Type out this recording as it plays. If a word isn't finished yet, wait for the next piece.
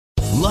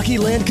Lucky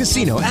Land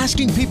Casino,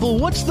 asking people,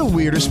 what's the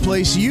weirdest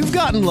place you've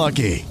gotten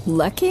lucky?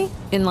 Lucky?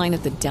 In line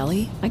at the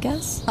deli, I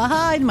guess?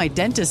 Aha, in my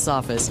dentist's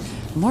office.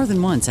 More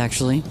than once,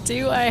 actually.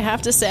 Do I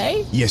have to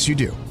say? Yes, you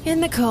do. In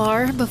the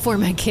car before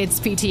my kids'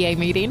 PTA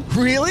meeting.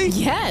 Really?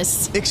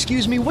 Yes.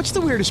 Excuse me, what's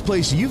the weirdest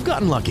place you've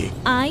gotten lucky?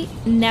 I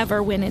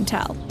never win and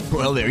tell.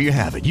 Well, there you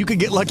have it. You can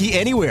get lucky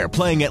anywhere,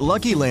 playing at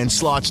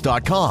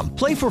LuckyLandSlots.com.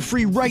 Play for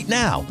free right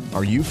now.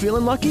 Are you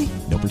feeling lucky?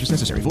 No purchase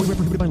necessary. Void where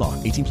prohibited by law.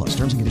 18 plus.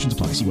 Terms and conditions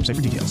apply. See website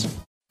for details.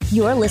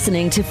 You're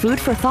listening to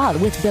Food for Thought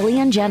with Billy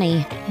and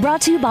Jenny,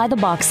 brought to you by the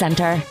Bach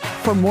Center.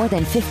 For more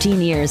than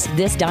 15 years,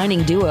 this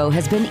dining duo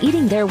has been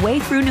eating their way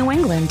through New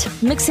England,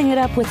 mixing it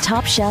up with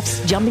top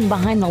chefs, jumping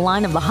behind the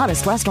line of the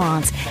hottest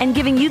restaurants, and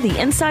giving you the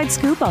inside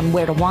scoop on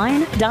where to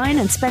wine, dine,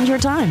 and spend your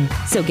time.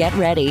 So get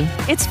ready.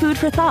 It's Food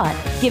for Thought,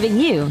 giving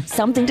you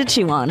something to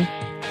chew on.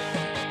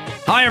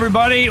 Hi,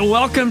 everybody.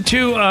 Welcome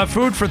to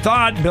Food for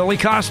Thought. Billy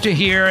Costa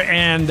here,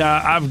 and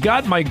I've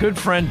got my good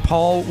friend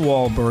Paul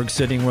Wahlberg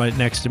sitting right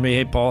next to me.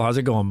 Hey, Paul, how's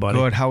it going, buddy?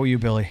 Good. How are you,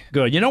 Billy?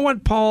 Good. You know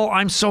what, Paul?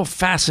 I'm so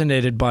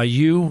fascinated by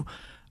you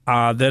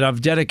that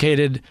I've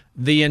dedicated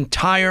the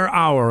entire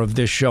hour of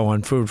this show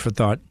on Food for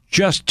Thought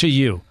just to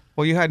you.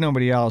 Well, you had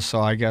nobody else,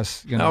 so I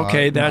guess, you know.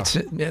 Okay,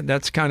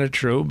 that's kind of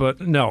true, but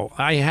no,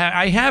 I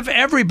have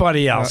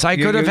everybody else. I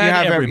could have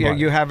had everybody.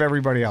 You have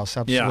everybody else,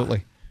 absolutely.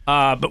 Yeah.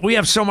 But we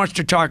have so much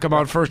to talk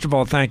about. First of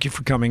all, thank you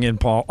for coming in,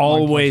 Paul.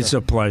 Always a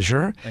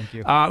pleasure. Thank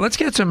you. Let's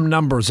get some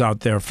numbers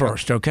out there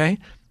first, okay?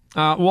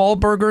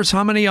 Whalburgers,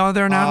 how many are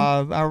there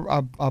now?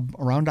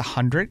 Around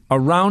 100.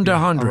 Around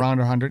 100. Around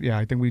 100. Yeah,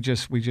 I think we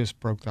just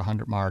broke the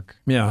 100 mark.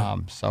 Yeah.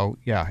 So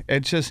yeah,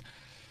 it's just,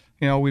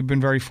 you know, we've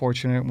been very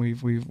fortunate.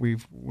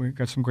 We've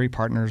got some great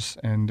partners,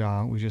 and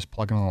we're just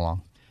plugging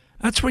along.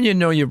 That's when you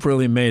know you've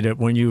really made it,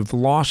 when you've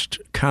lost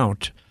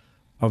count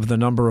of the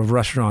number of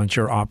restaurants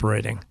you're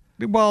operating.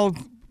 Well,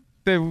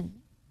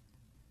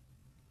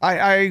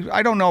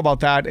 I don't know about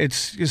that.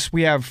 It's just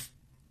I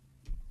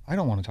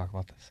don't want to talk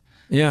about this.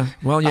 Yeah,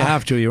 well, you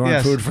have to. You're on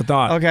yes. Food for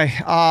Thought. Okay.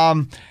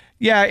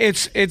 Yeah,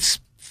 it's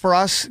for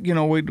us, you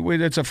know,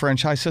 it's a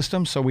franchise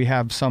system, so we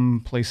have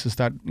some places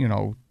that, you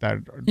know,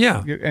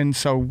 Yeah. And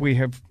so we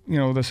have, you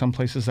know, there's some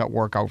places that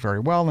work out very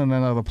well, and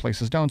then other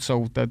places don't,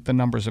 so the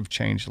numbers have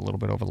changed a little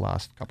bit over the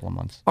last couple of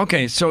months.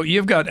 Okay, so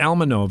you've got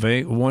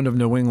Almanove, one of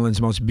New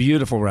England's most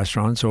beautiful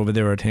restaurants over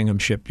there at Hingham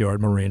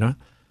Shipyard Marina,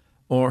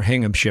 or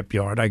Hingham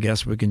Shipyard, I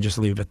guess we can just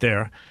leave it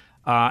there.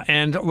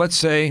 And let's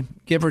say,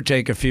 give or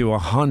take a few,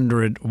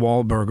 100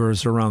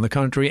 Whalburgers around the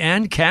country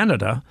and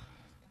Canada.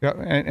 Yeah,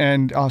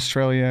 and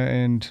Australia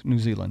and New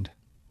Zealand.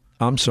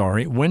 I'm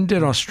sorry. When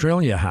did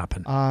Australia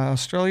happen?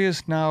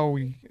 Australia's now,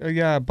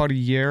 about a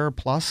year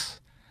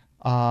plus.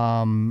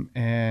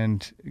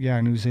 And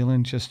yeah, New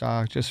Zealand just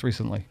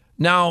recently.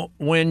 Now,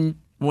 when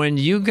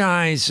you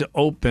guys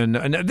open,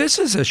 and this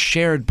is a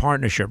shared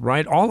partnership,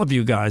 right? All of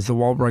you guys, the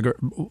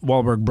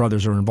Wahlberg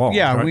brothers, are involved.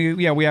 Yeah,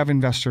 right? we have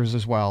investors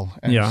as well.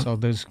 And yeah. So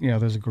there's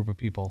a group of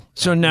people.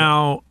 So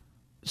now,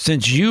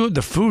 since you,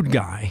 the food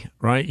guy,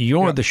 right?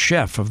 You're the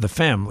chef of the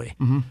family.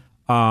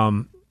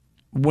 Mm-hmm.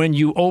 When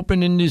you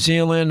open in New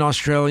Zealand,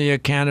 Australia,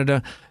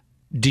 Canada,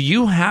 do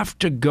you have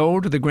to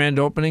go to the grand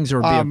openings or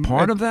be a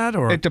part of that?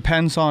 Or it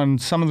depends on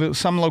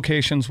some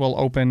locations will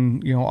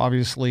open, you know,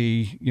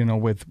 obviously, you know,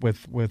 with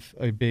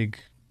a big,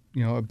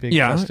 you know,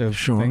 festive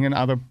thing, and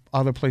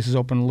other places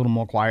open a little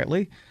more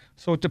quietly.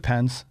 So it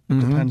depends. It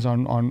depends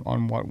on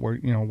what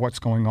what's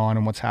going on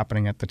and what's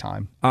happening at the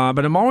time.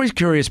 But I'm always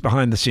curious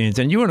behind the scenes,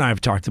 and you and I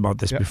have talked about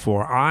this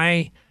before.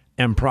 I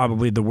am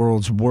probably the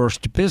world's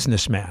worst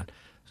businessman.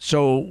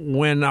 So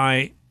when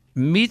I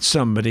meet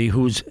somebody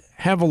who's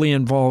heavily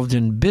involved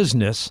in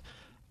business,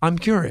 I'm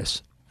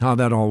curious how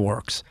that all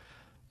works.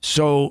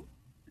 So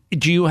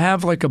do you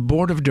have like a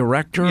board of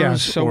directors? Yeah,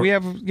 so we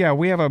have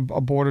a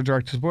board of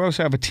directors. We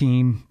also have a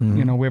team. Mm-hmm.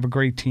 You know, we have a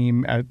great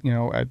team at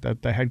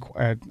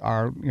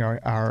our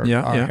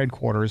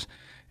headquarters,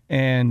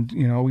 and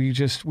you know,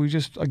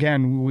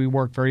 we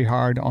work very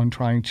hard on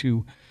trying to,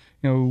 you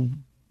know,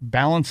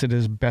 balance it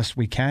as best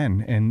we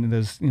can. And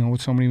there's, you know,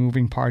 with so many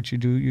moving parts, you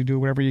do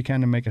whatever you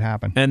can to make it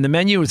happen. And the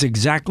menu is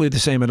exactly the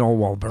same at all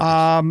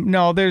Whalburgers?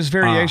 No, there's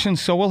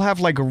variations. So we'll have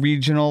like a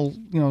regional,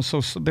 you know,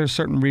 so there's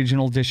certain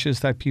regional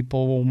dishes that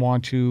people will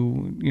want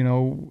to, you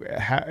know,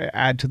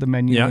 add to the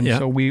menu.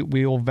 So we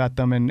will vet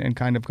them and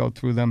kind of go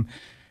through them.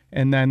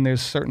 And then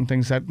there's certain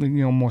things that, you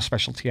know, more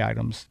specialty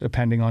items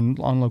depending on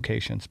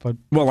locations. But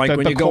well, like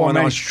when you go in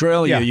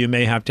Australia, you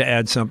may have to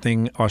add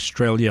something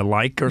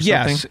Australia-like or something.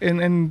 Yes,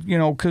 and you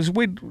know, because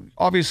we're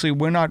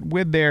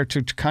there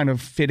to kind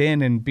of fit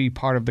in and be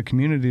part of the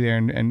community there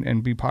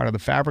and be part of the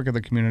fabric of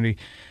the community.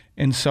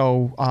 And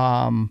so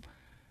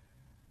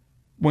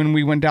when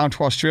we went down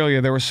to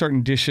Australia, there were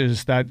certain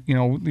dishes that, you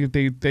know,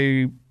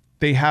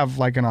 they have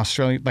like an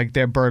Australian, like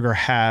their burger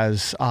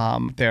has,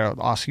 their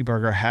Aussie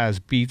burger has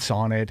beets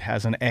on it,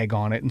 has an egg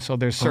on it. And so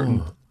there's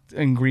certain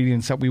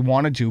ingredients that we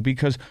want to do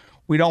because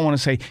we don't want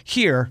to say,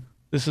 here,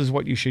 this is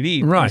what you should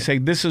eat. Right. We say,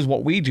 this is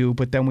what we do,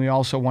 but then we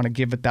also want to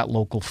give it that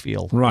local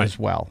feel as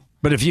well.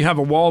 But if you have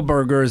a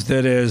Whalburgers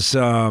that is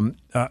a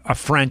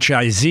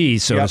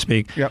franchisee, so to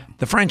speak,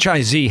 the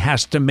franchisee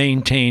has to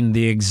maintain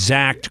the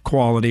exact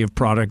quality of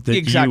product that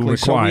you require.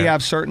 So we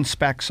have certain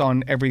specs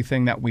on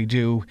everything that we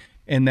do,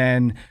 and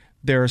then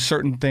there are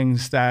certain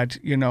things that,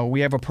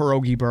 we have a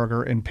pierogi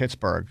burger in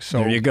Pittsburgh. So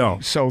there you go.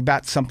 So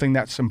that's something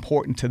that's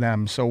important to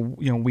them. So,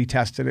 we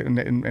tested it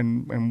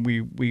and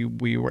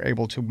we were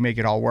able to make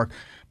it all work.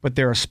 But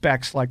there are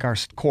specs like our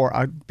core,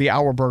 the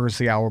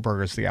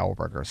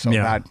Whalburgers. So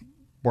that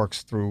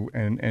works through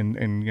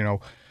and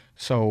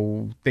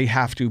so they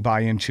have to buy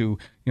into,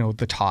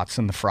 the tots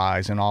and the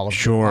fries and all of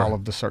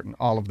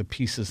the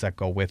pieces that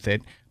go with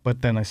it.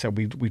 But then I said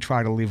we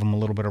try to leave them a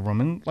little bit of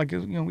room, and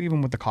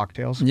even with the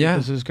cocktails,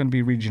 because there's going to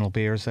be regional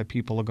beers that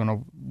people are going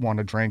to want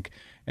to drink,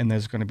 and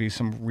there's going to be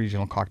some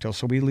regional cocktails.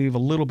 So we leave a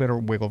little bit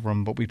of wiggle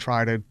room, but we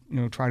try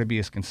to be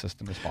as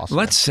consistent as possible.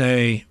 Let's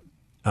say,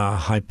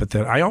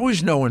 hypothetical. I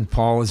always know when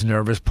Paul is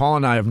nervous. Paul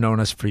and I have known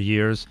us for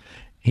years.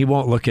 He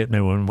won't look at me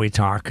when we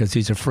talk because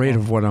he's afraid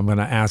of what I'm going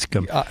to ask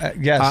him.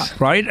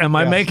 Yes. Right? Am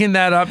I making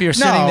that up? You're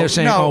sitting there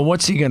saying, oh,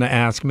 what's he going to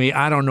ask me?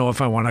 I don't know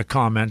if I want to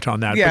comment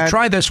on that. Yeah. But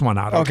try this one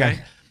out, okay?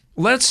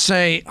 Let's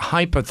say,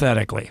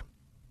 hypothetically,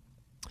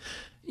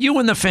 you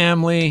and the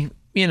family,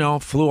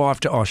 flew off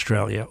to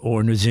Australia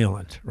or New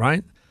Zealand,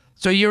 right?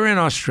 So you're in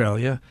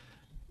Australia.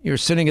 You're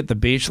sitting at the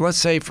beach. Let's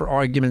say, for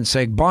argument's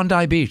sake,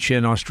 Bondi Beach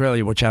in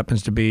Australia, which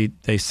happens to be,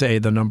 they say,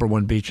 the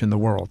 #1 beach in the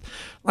world.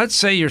 Let's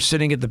say you're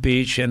sitting at the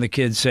beach and the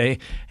kids say,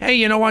 hey,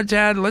 you know what,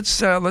 Dad? Let's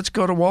go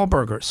to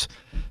Whalburgers.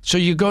 So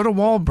you go to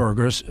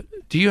Whalburgers.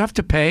 Do you have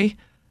to pay?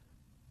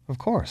 Of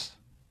course.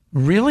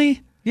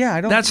 Really? Yeah,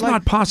 I don't. That's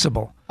not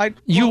possible.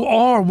 You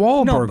are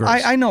Whalburgers. No,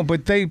 I know,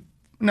 but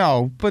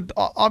but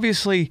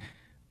obviously,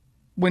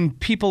 when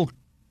people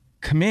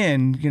come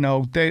in,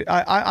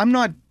 I'm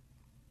not.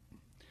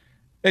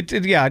 It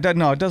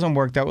doesn't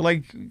work that way.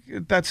 Like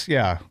that's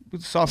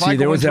So if I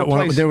go into a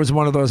place, there was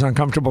one of those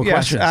uncomfortable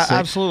questions.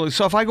 Absolutely.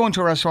 So if I go into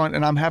a restaurant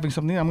and I'm having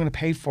something, I'm going to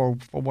pay for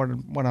what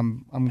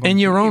I'm going in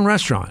your own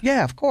restaurant.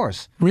 Yeah, of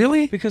course.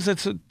 Really? Because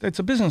it's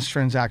a business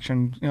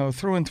transaction,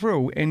 through and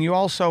through, and you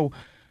also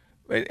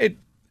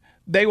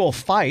they will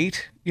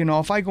fight.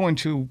 If I go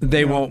into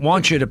they won't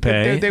want you to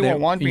pay. They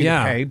won't want me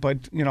to pay, but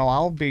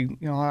I'll be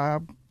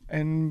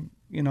and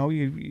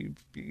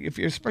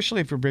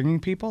especially if you're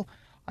bringing people.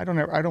 I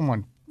don't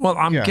want. Well,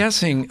 I'm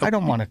guessing. I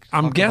don't want to.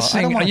 I'm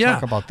guessing.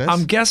 Talk about this.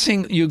 I'm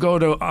guessing you go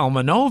to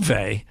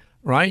Almanove,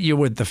 right? You're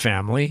with the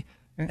family,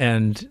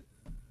 and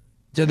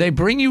do they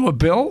bring you a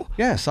bill?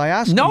 Yes, I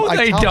ask. No,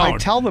 they don't. I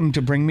tell them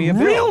to bring me a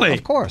bill. Really?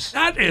 Of course.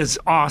 That is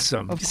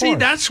awesome. Of See, course.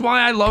 that's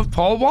why I love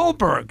Paul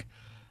Wahlberg.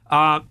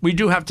 We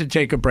do have to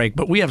take a break,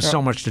 but we have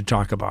so much to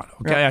talk about.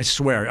 Okay, I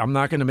swear, I'm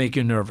not going to make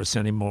you nervous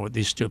anymore with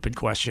these stupid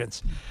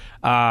questions.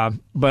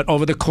 But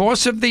over the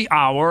course of the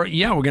hour,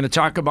 we're going to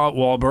talk about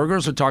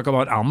Whalburgers. We'll talk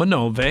about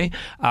Almanove.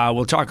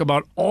 We'll talk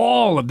about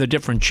all of the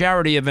different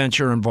charity events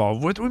you're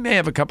involved with. We may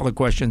have a couple of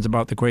questions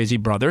about the Crazy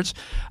Brothers.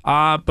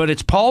 But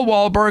it's Paul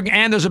Wahlberg,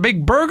 and there's a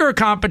big burger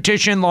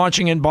competition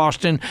launching in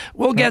Boston.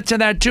 We'll get to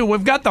that, too.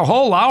 We've got the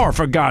whole hour,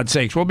 for God's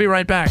sakes. We'll be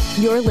right back.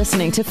 You're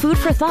listening to Food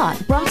for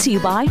Thought, brought to you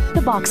by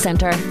The Box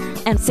Center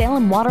and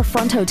Salem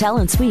Waterfront Hotel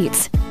and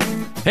Suites.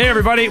 Hey,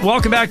 everybody.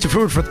 Welcome back to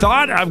Food for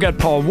Thought. I've got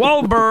Paul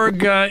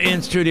Wahlberg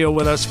in studio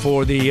with us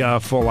for the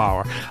full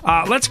hour.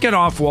 Let's get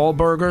off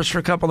Whalburgers for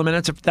a couple of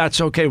minutes, if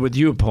that's okay with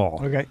you, Paul.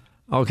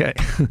 Okay.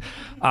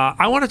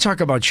 I want to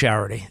talk about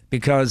charity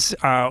because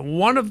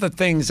one of the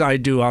things I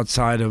do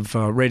outside of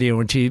radio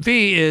and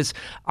TV is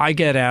I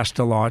get asked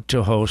a lot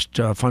to host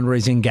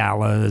fundraising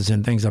galas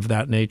and things of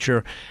that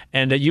nature.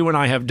 And you and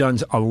I have done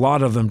a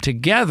lot of them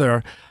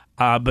together.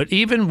 But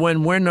even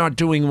when we're not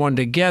doing one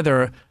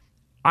together,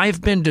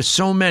 I've been to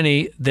so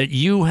many that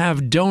you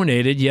have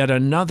donated yet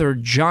another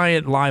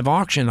giant live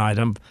auction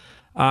item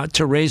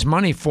to raise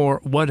money for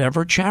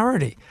whatever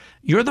charity.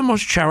 You're the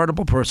most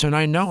charitable person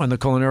I know in the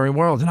culinary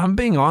world, and I'm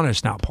being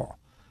honest now, Paul.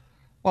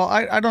 Well,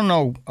 I don't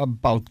know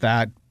about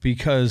that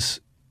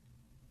because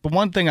the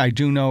one thing I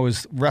do know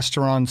is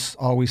restaurants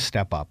always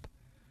step up.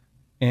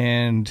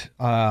 And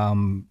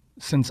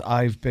since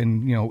I've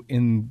been,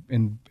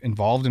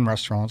 involved in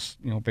restaurants,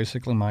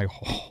 basically my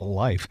whole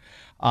life,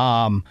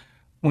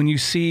 when you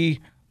see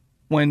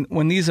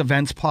when these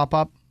events pop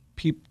up,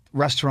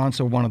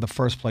 restaurants are one of the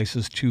first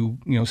places to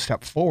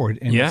step forward,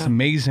 and it's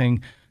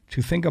amazing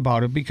to think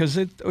about it because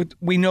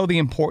we know the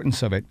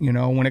importance of it.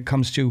 When it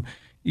comes to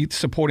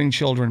supporting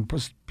children,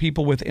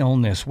 people with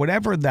illness,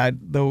 whatever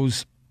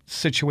those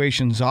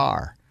situations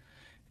are,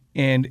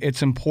 and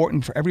it's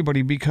important for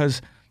everybody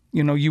because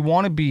you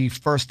want to be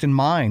first in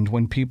mind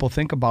when people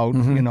think about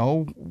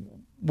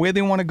where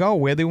they want to go,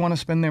 where they want to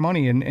spend their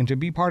money, and to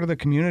be part of the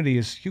community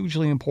is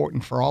hugely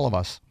important for all of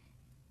us.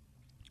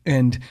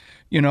 And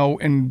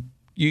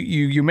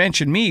you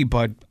mentioned me,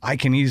 but I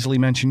can easily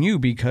mention you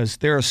because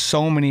there are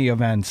so many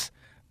events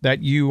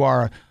that you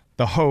are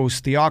the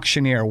host, the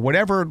auctioneer,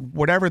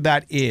 whatever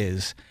that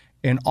is,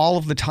 and all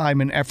of the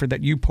time and effort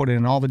that you put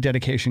in, all the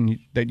dedication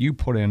that you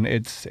put in,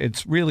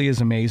 it's really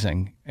is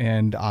amazing.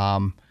 And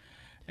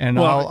And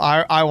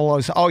I will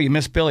always, oh, you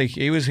missed Billy.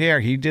 He was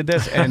here. He did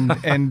this.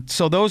 And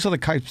so those are the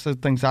types of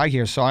things I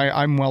hear. So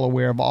I'm well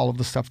aware of all of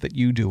the stuff that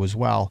you do as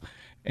well.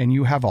 And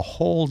you have a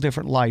whole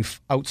different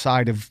life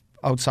outside of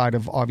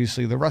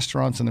obviously the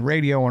restaurants and the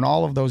radio and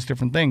all of those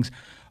different things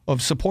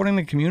of supporting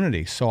the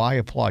community. So I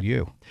applaud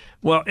you.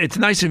 Well, it's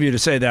nice of you to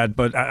say that,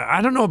 but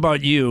I don't know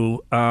about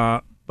you,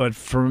 but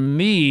for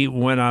me,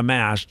 when I'm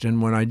asked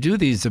and when I do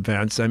these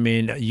events, I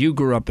mean, you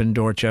grew up in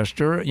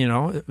Dorchester, you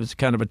know, it was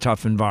kind of a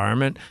tough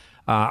environment.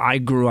 I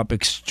grew up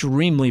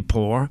extremely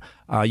poor.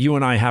 You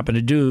and I happen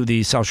to do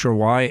the South Shore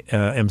Y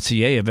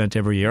MCA event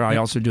every year. I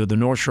also do the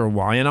North Shore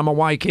Y, and I'm a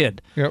Y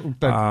kid. Yeah,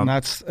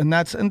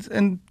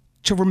 and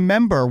to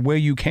remember where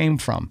you came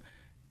from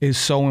is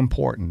so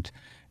important.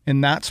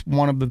 And that's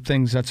one of the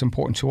things that's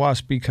important to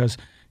us because,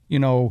 you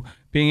know,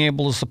 being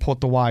able to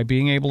support the Y,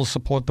 being able to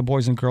support the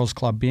Boys and Girls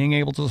Club, being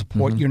able to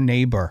support your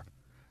neighbor,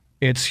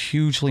 it's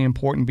hugely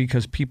important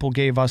because people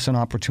gave us an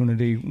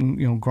opportunity,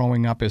 you know,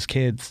 growing up as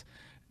kids,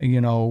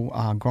 you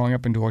know, growing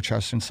up in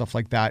Dorchester and stuff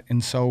like that.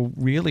 And so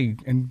really,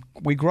 and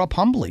we grew up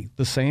humbly,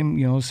 the same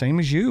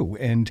as you.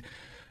 And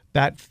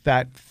that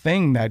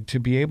thing that to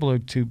be able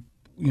to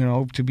you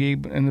know, to be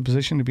in the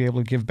position to be able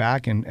to give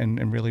back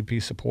and really be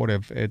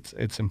supportive,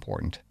 it's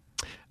important.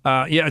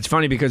 Yeah, it's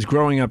funny because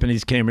growing up in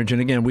East Cambridge, and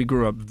again, we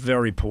grew up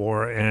very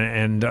poor,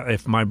 and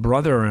if my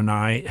brother and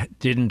I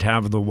didn't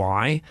have the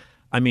Y,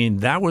 I mean,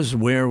 that was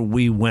where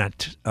we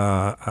went.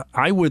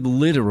 I would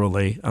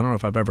literally, I don't know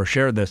if I've ever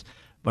shared this,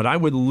 but I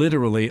would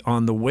literally,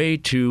 on the way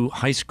to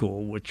high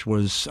school, which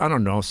was, I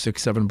don't know,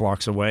 6-7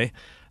 blocks away,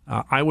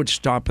 I would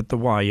stop at the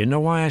Y. You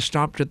know why I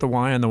stopped at the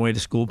Y on the way to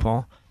school,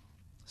 Paul?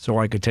 So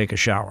I could take a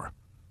shower.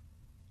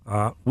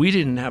 We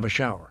didn't have a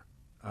shower.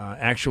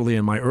 Actually,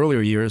 in my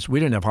earlier years, we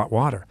didn't have hot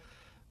water.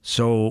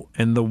 So,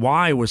 and the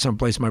Y was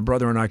someplace my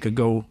brother and I could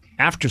go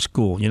after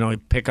school, you know,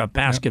 pick up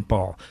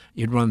basketball.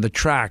 You'd run the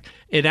track.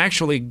 It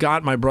actually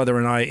got my brother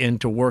and I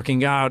into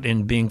working out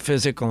and being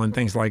physical and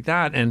things like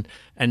that. And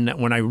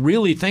when I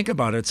really think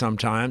about it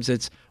sometimes,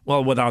 it's,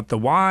 well, without the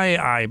Y,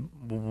 I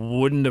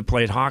wouldn't have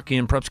played hockey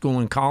in prep school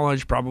and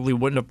college, probably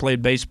wouldn't have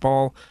played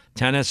baseball,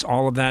 tennis,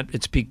 all of that.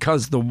 It's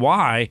because the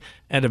Y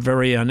at a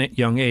very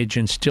young age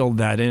instilled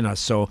that in us.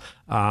 So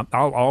I'll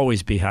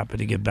always be happy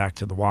to give back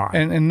to the Y.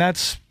 And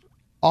that's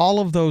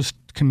all of those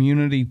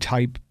community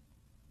type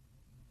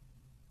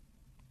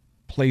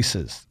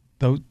places,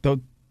 the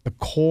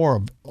core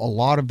of a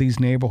lot of these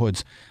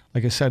neighborhoods,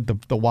 like I said, the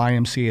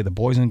YMCA, the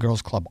Boys and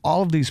Girls Club,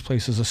 all of these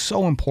places are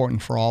so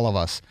important for all of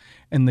us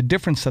and the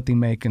difference that they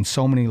make in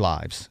so many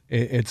lives.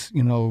 It's,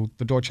 you know,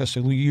 the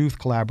Dorchester Youth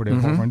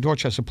Collaborative over in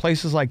Dorchester,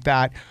 places like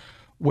that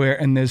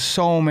and there's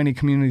so many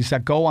communities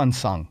that go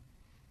unsung,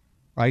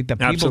 right? That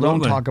people don't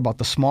talk about,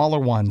 the smaller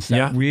ones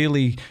that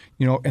really,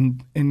 you know,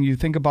 and you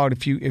think about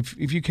if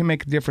you can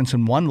make a difference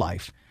in one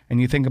life, and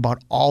you think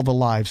about all the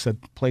lives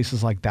that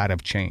places like that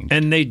have changed.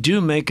 And they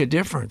do make a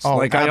difference. Oh,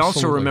 like absolutely. I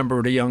also remember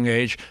at a young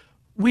age,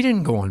 we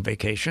didn't go on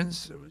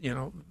vacations. You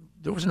know,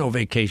 there was no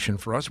vacation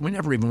for us. We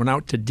never even went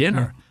out to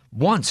dinner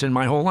once in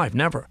my whole life,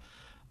 never.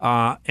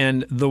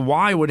 And the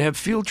Y would have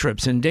field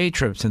trips and day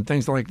trips and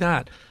things like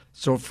that.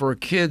 So for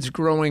kids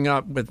growing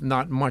up with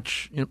not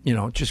much, you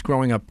know, just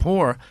growing up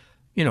poor,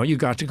 you know, you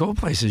got to go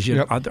places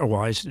you'd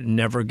otherwise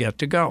never get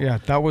to go. Yeah,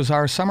 that was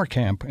our summer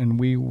camp, and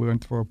we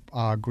went through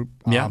a group.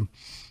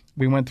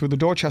 We went through the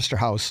Dorchester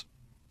House,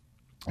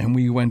 and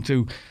we went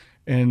to,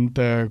 and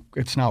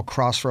it's now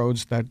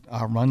Crossroads that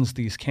runs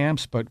these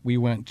camps, but we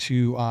went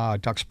to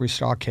Duxbury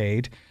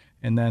Stockade,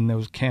 and then there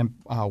was Camp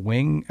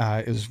Wing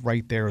is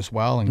right there as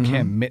well, and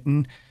Camp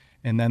Mitten,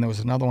 and then there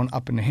was another one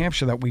up in New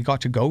Hampshire that we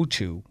got to go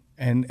to,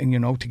 and you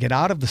know, to get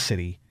out of the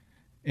city.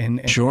 And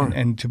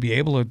to be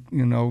able to,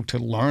 you know, to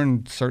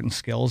learn certain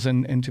skills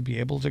and to be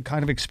able to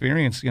kind of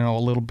experience, you know, a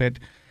little bit,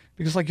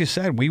 because like you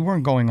said, we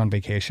weren't going on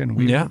vacation.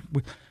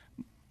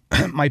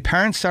 My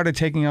parents started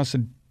taking us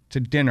to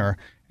dinner,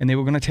 and they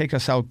were going to take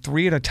us out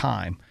 3 at a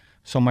time.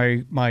 So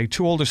my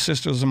 2 older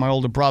sisters and my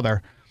older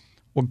brother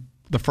were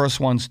the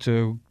first ones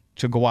to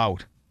go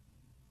out.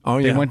 Oh,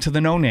 yeah. They went to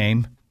the No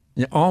Name.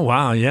 Yeah. Oh,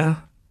 wow, yeah.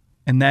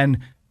 And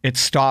then it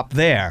stopped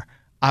there.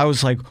 I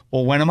was like,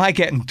 well, when am I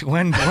getting to,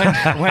 when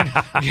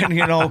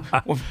you know,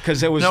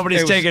 because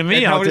nobody's taking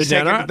me out to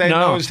dinner.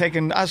 No, it was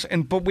taking us,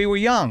 but we were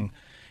young,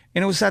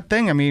 and it was that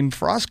thing. I mean,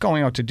 for us,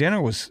 going out to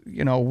dinner was,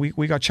 you know,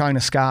 we got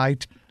China Sky,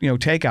 you know,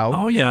 takeout.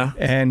 Oh yeah,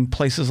 and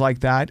places like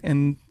that,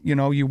 and you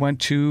know, you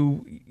went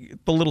to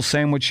the little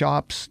sandwich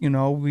shops. You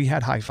know, we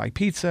had Hi-Fi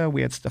Pizza,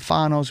 we had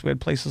Stefano's, we had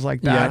places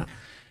like that,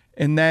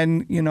 and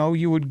then you know,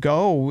 you would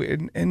go,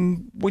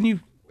 and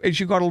as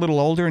you got a little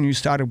older and you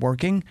started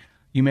working.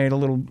 You made a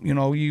little, you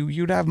know,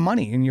 you'd have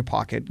money in your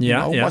pocket. You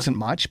know, it wasn't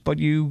much, but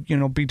you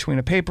know, between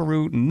a paper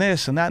route and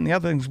this and that and the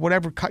other things,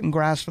 whatever, cutting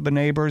grass for the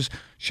neighbors,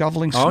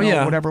 shoveling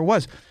snow, whatever it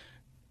was,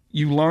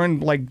 you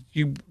learned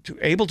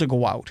able to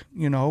go out.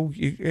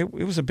 It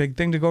was a big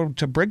thing to go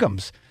to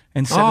Brigham's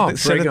and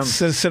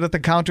sit at the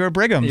counter at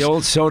Brigham's. The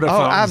old soda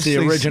fountains, the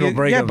original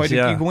Brigham's. Yeah, but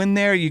if you go in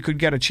there, you could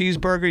get a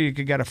cheeseburger, you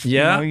could get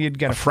you'd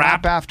get a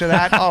frap after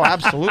that. Oh,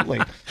 absolutely.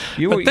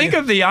 But think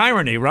of the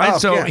irony,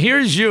 right?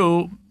 Here's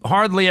you,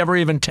 hardly ever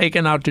even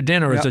taken out to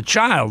dinner as a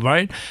child,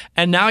 right?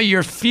 And now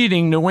you're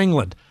feeding New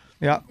England.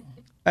 Yeah.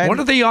 And what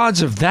are the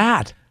odds of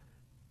that?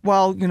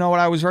 Well, you know what?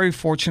 I was very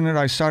fortunate.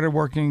 I started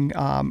working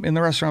in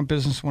the restaurant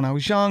business when I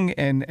was young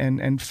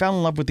and fell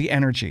in love with the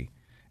energy.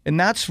 And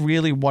that's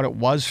really what it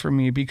was for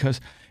me, because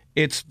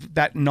it's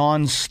that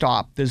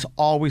nonstop. There's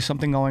always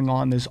something going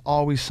on. There's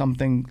always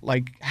something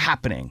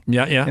happening.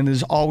 Yeah. And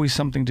there's always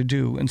something to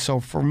do. And so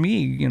for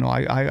me,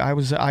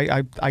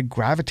 I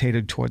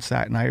gravitated towards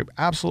that, and I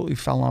absolutely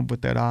fell in love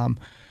with it.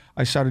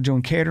 I started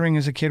doing catering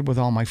as a kid with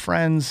all my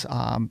friends.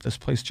 This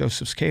place,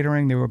 Joseph's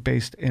Catering, they were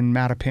based in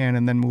Mattapan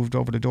and then moved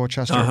over to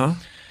Dorchester. Uh-huh.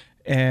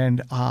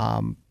 And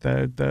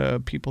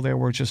the people there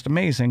were just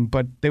amazing.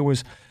 But it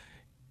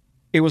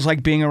was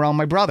like being around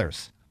my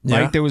brothers.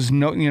 Yeah. There was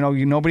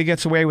nobody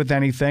gets away with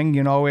anything.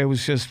 It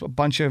was just a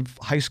bunch of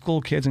high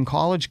school kids and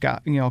college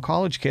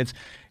kids,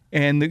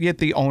 and yet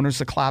the owners,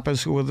 the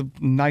Clappers, who were the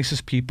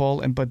nicest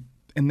people,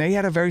 and they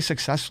had a very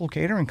successful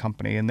catering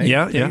company, and they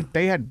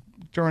had,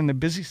 during the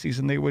busy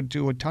season, they would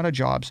do a ton of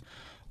jobs,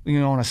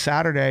 on a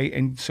Saturday,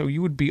 and so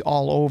you would be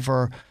all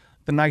over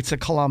the Knights of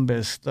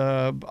Columbus,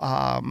 the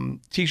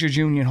Teachers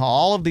Union Hall,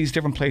 all of these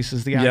different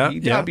places, the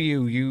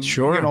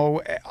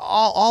IBW,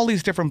 all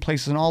these different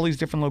places and all these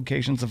different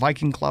locations, the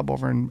Viking Club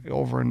over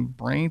in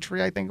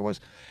Braintree, I think it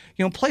was,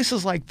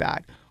 places like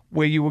that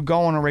where you would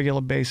go on a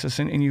regular basis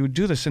and you would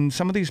do this. And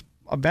some of these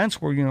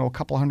events were, a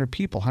couple hundred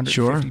people,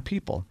 150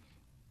 people.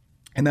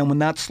 And then when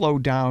that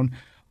slowed down,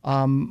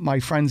 my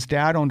friend's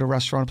dad owned a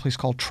restaurant, a place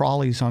called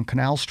Trolley's on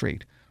Canal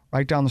Street,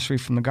 right down the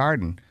street from the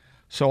Garden.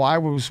 So I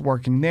was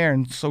working there,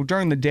 and so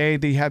during the day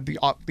they had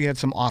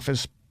some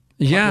office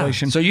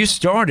population. So you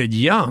started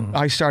young.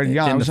 I started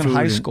young. I was in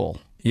high school.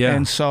 Yeah.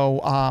 And so,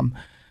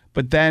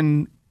 but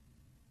then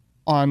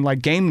on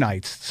game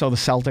nights, so the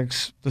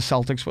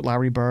Celtics with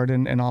Larry Bird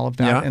and all of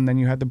that, and then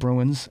you had the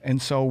Bruins,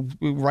 and so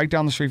right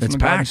down the street from the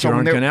Garden. So you're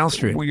on Canal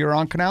Street. Well, you're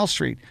on Canal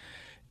Street.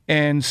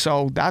 And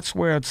so that's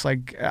where it's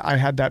I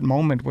had that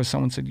moment where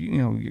someone said,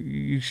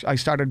 I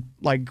started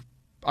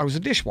I was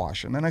a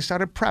dishwasher, and then I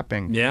started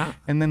prepping. Yeah.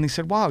 And then they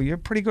said, wow, you're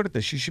pretty good at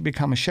this. You should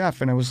become a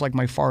chef. And it was like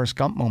my Forrest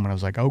Gump moment. I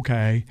was like,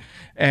 okay.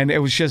 And it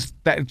was just,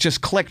 that it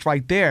just clicked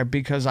right there,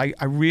 because I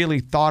really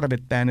thought of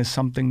it then as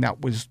something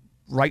that was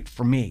right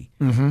for me.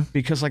 Mm-hmm.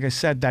 Because like I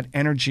said, that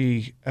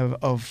energy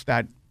of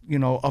that,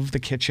 of the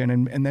kitchen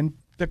and then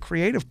the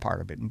creative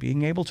part of it and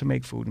being able to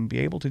make food and be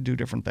able to do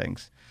different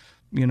things.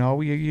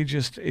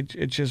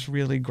 It just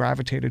really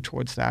gravitated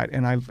towards that,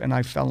 and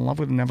I fell in love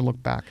with it and never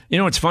looked back.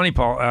 It's funny,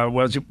 Paul.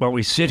 While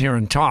we sit here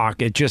and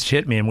talk, it just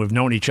hit me, and we've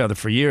known each other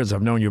for years.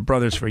 I've known your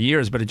brothers for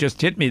years, but it just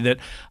hit me that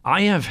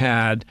I have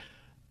had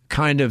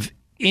kind of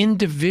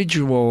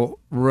individual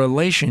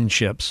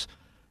relationships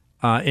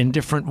in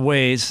different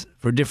ways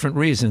for different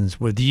reasons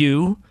with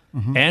you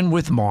and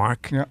with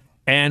Mark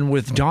and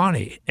with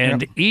Donnie,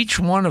 and each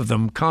one of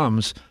them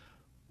comes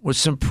with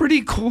some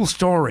pretty cool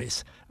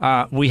stories.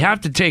 We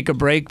have to take a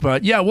break,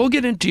 but we'll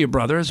get into your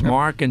brothers,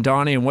 Mark and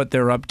Donnie, and what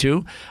they're up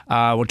to.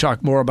 We'll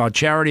talk more about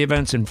charity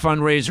events and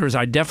fundraisers.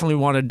 I definitely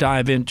want to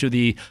dive into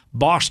the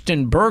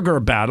Boston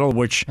Burger Battle,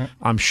 which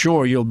I'm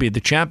sure you'll be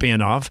the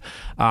champion of.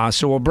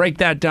 So we'll break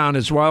that down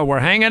as well. We're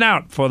hanging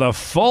out for the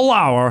full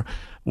hour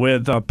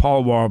with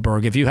Paul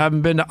Wahlberg. If you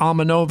haven't been to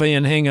Almanove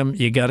in Hingham,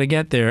 you got to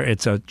get there.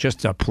 It's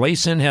just a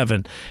place in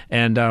heaven.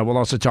 And we'll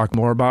also talk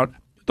more about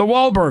the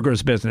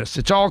Whalburgers business.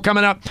 It's all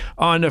coming up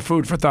on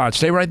Food for Thought.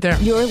 Stay right there.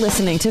 You're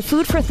listening to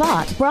Food for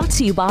Thought, brought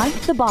to you by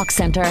the Box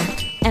Center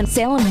and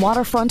Salem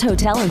Waterfront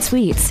Hotel and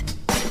Suites.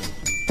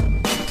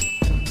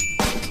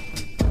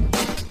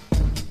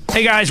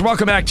 Hey guys,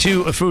 welcome back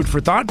to Food for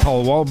Thought.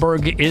 Paul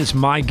Wahlberg is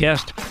my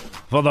guest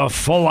for the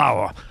full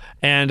hour.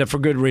 And for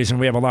good reason.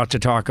 We have a lot to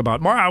talk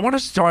about. Mark, I want to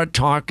start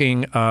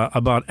talking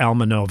about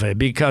Almanove,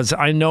 because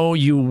I know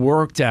you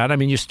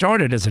you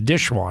started as a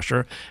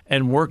dishwasher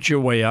and worked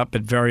your way up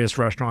at various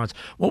restaurants.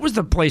 What was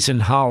the place in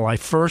Hull I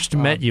first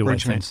met you?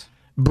 Bridgman's.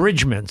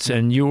 Bridgman's,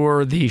 and you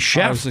were the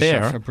chef I was the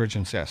there. chef at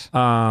Bridgman's, yes.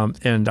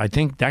 And I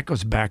think that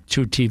goes back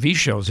 2 TV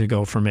shows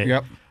ago for me.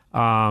 Yep.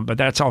 But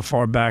that's how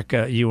far back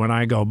you and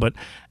I go. But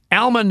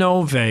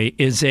Almanove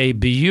is a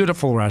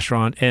beautiful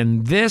restaurant,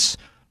 and this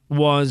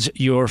was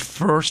your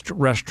first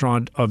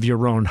restaurant of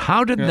your own.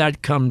 How did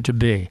that come to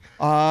be?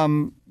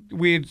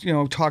 We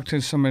had, talked to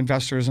some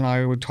investors, and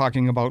I were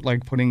talking about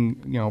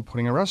putting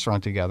a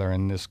restaurant together,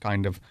 and this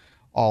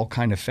all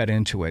fed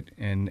into it,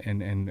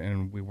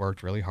 and we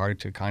worked really hard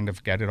to kind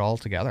of get it all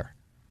together.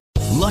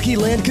 Lucky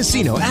Land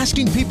Casino,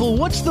 asking people,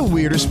 what's the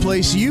weirdest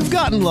place you've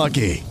gotten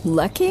lucky?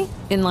 Lucky?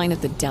 In line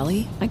at the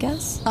deli, I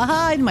guess?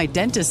 Aha, in my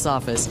dentist's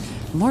office.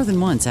 More than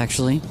once,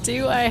 actually.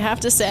 Do I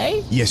have to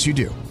say? Yes, you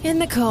do. In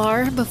the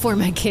car before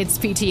my kids'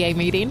 PTA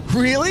meeting.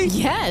 Really?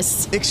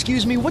 Yes.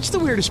 Excuse me, what's the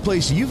weirdest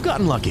place you've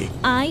gotten lucky?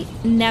 I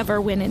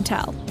never win and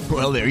tell.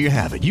 Well, there you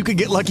have it. You can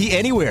get lucky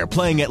anywhere,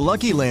 playing at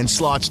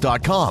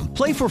LuckyLandSlots.com.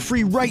 Play for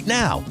free right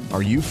now.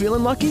 Are you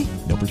feeling lucky?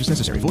 No purchase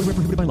necessary. Void where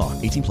prohibited by law.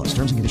 18 plus.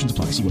 Terms and conditions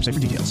apply. See website for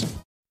details.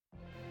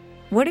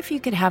 What if you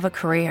could have a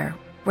career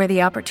where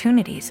the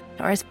opportunities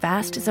are as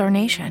vast as our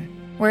nation?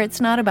 Where it's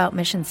not about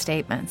mission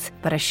statements,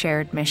 but a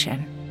shared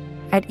mission.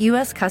 At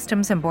U.S.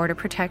 Customs and Border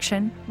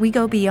Protection, we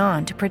go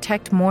beyond to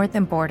protect more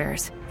than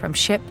borders. From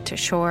ship to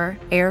shore,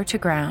 air to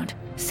ground,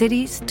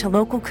 cities to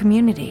local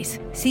communities,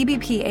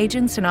 CBP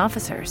agents and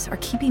officers are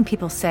keeping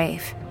people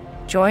safe.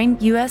 Join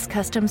U.S.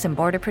 Customs and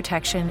Border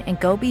Protection and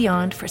go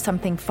beyond for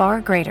something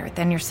far greater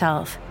than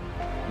yourself.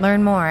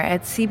 Learn more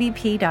at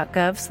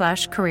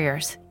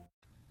cbp.gov/careers.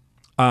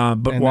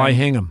 But why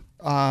Hingham?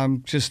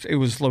 Just it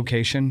was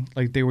location.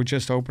 Like they were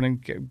just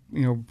opening,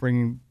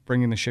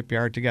 bringing the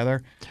shipyard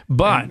together.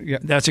 But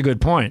that's a good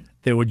point.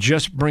 They were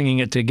just bringing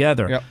it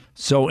together. Yep.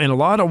 So in a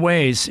lot of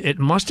ways, it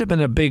must have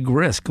been a big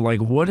risk. Like,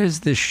 what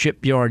is this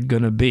shipyard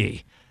going to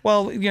be?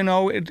 Well, it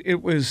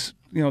was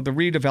the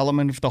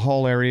redevelopment of the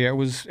whole area.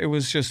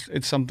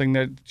 It's something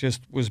that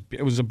just was.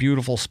 It was a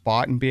beautiful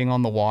spot, and being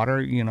on the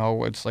water,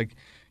 it's like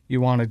you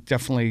want to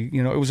definitely.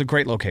 It was a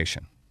great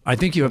location. I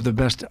think you have the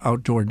best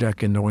outdoor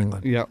deck in New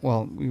England. Yeah,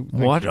 well,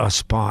 what a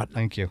spot.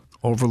 Thank you.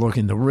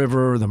 Overlooking the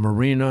river, the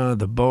marina,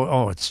 the boat.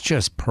 Oh, it's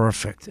just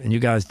perfect. And you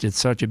guys did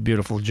such a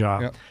beautiful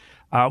job.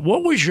 Yep.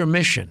 What was your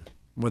mission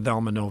with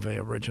Almanove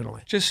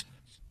originally? Just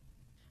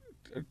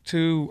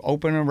to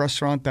open a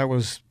restaurant that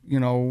was,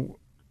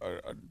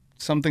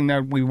 something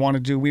that we want to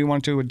do. We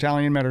want to do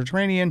Italian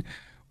Mediterranean.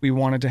 We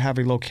wanted to have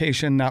a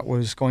location that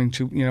was going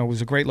to,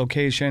 was a great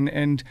location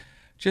and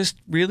just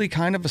really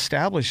kind of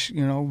establish,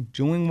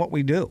 doing what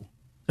we do.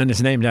 And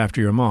it's named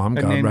after your mom,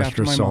 God rest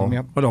her soul. Mom,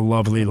 yep. What a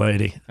lovely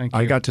lady. Thank you.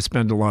 I got to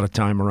spend a lot of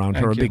time around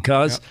her you.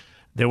 because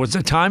there was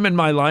a time in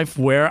my life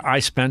where I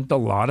spent a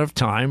lot of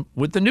time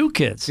with the new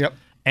kids. Yep.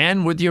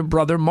 And with your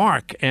brother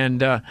Mark.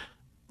 And a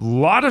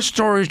lot of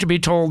stories to be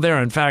told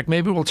there. In fact,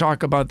 maybe we'll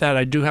talk about that.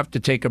 I do have to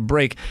take a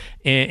break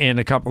in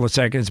a couple of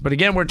seconds. But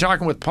again, we're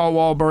talking with Paul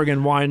Wahlberg,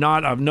 and why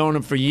not? I've known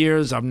him for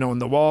years. I've known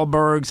the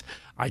Whalburgers.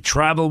 I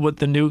travel with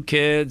the new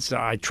kids.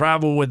 I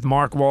travel with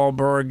Mark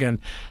Wahlberg. And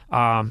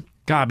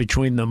God,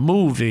 between the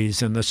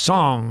movies and the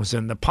songs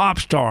and the pop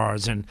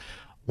stars, and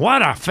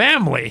what a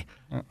family.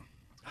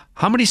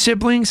 How many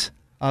siblings?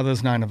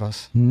 There's 9 of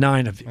us.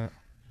 9 of you.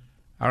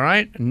 All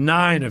right?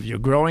 9 of you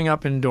growing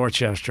up in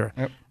Dorchester.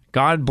 Yep.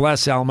 God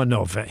bless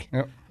Almanove.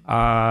 Yep.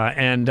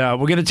 And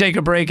we're going to take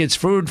a break. It's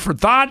food for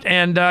thought.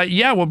 And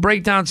we'll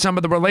break down some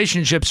of the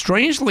relationships,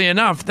 strangely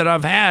enough, that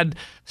I've had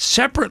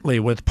separately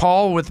with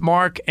Paul, with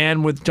Mark,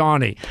 and with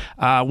Donnie.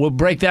 We'll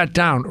break that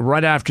down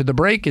right after the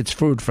break. It's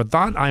Food for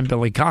Thought. I'm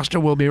Billy Costa.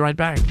 We'll be right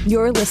back.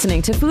 You're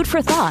listening to Food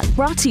for Thought,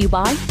 brought to you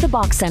by The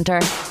Box Center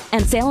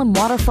and Salem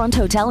Waterfront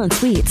Hotel and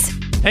Suites.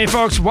 Hey,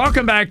 folks,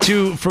 welcome back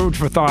to Food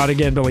for Thought.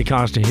 Again, Billy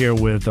Costa here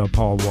with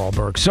Paul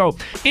Wahlberg. So,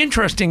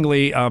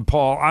 interestingly,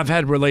 Paul, I've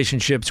had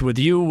relationships with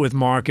you, with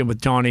Mark, and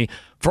with Donnie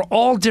for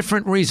all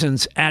different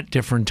reasons at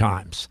different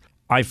times.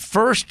 I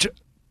first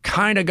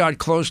kind of got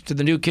close to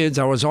the new kids.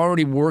 I was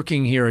already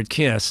working here at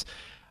KISS.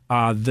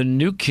 The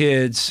new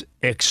kids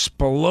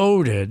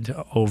exploded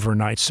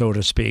overnight, so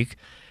to speak.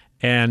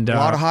 And a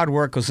lot of hard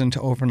work goes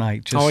into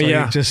overnight.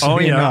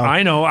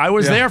 I know. I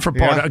was there for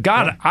part of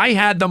God, I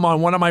had them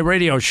on one of my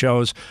radio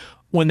shows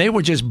when they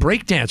were just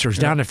breakdancers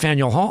down at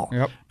Faneuil Hall.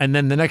 Yep. And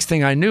then the next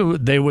thing I knew,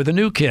 they were the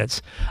new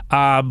kids.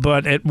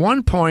 But at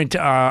one point,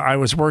 I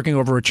was working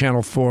over at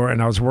Channel 4,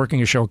 and I was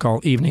working a show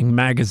called Evening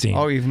Magazine.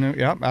 Oh, Evening,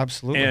 yeah,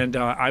 absolutely. And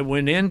I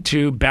went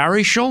into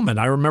Barry Schulman.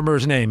 I remember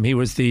his name. He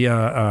was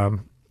the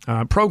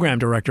program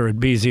director at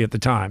BZ at the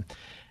time.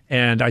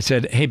 And I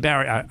said, hey,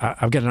 Barry,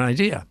 I've got an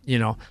idea.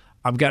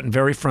 I've gotten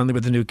very friendly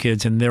with the new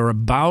kids, and they're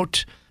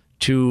about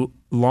to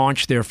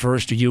launch their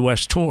first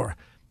U.S. tour.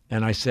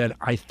 And I said,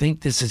 I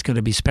think this is going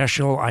to be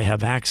special. I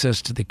have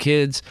access to the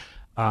kids.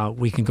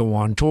 We can go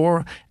on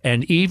tour.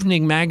 And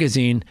Evening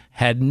Magazine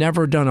had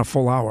never done a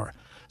full hour.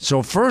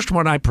 So first,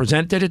 when I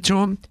presented it to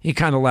him, he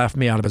kind of laughed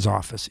me out of his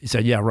office. He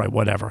said, yeah, right,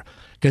 whatever,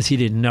 because he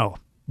didn't know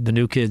the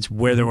new kids,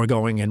 where they were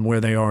going and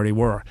where they already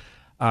were.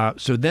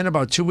 So then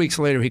about 2 weeks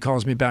later, he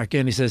calls me back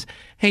in. He says,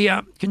 hey,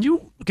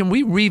 can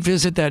we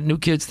revisit that new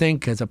kids thing?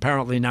 Because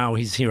apparently now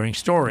he's hearing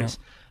stories.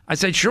 Yeah. I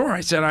said, sure.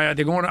 I said,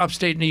 they're going to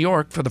upstate New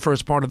York for the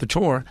first part of the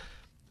tour.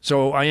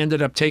 So I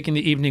ended up taking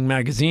the Evening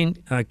Magazine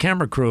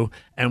camera crew,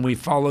 and we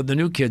followed the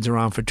new kids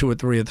around for 2 or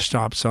 3 of the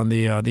stops on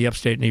the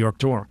upstate New York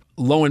tour.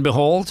 Lo and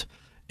behold,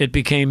 it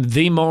became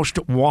the most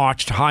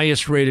watched,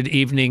 highest rated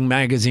Evening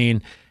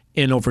Magazine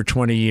in over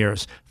 20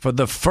 years. For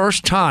the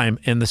first time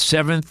in the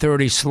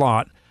 7:30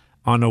 slot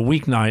on a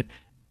weeknight,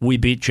 we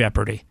beat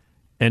Jeopardy,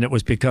 and it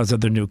was because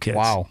of the new kids.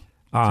 Wow.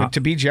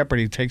 To beat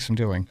Jeopardy takes some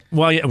doing.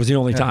 Well, yeah, it was the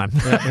only time.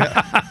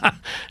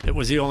 It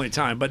was the only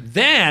time. But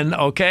then,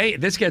 okay,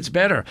 this gets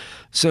better.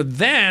 So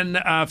then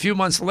a few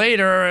months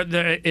later,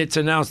 it's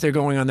announced they're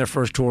going on their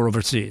first tour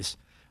overseas.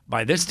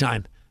 By this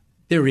time,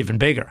 they're even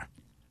bigger,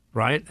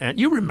 right? And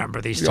you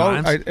remember these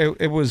times.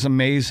 It was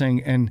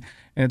amazing. And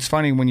it's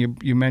funny when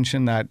you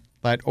mentioned that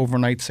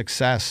overnight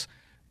success,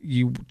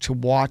 to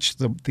watch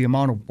the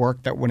amount of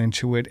work that went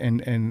into it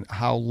and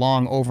how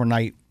long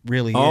overnight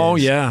really is. Oh,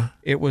 yeah.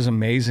 It was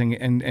amazing.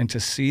 And to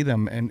see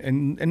them,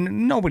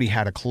 and nobody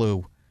had a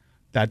clue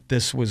that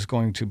this was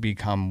going to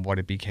become what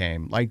it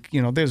became. Like,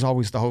 there's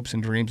always the hopes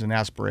and dreams and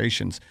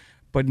aspirations,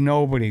 but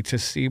nobody to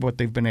see what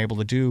they've been able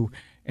to do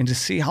and to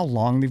see how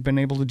long they've been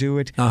able to do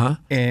it.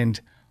 And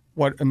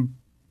what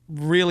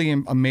really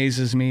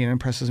amazes me and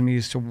impresses me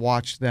is to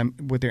watch them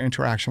with their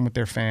interaction with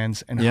their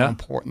fans and how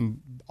important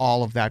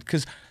all of that,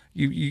 because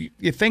you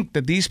think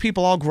that these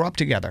people all grew up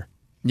together.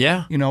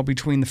 Yeah.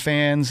 Between the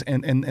fans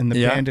and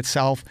the band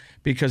itself,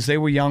 because they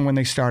were young when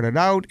they started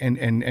out,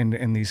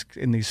 and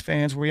these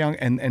fans were young,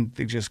 and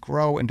they just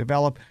grow and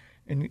develop.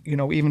 And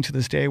even to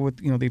this day, with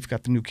they've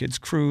got the New Kids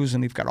Cruise,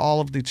 and they've got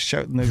all of these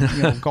shows,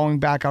 going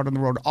back out on the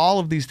road, all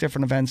of these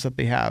different events that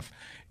they have.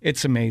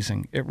 It's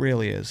amazing. It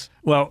really is.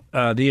 Well,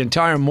 the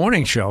entire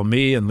morning show,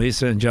 me and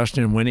Lisa and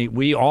Justin and Winnie,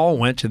 we all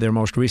went to their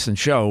most recent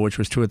show, which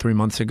was 2 or 3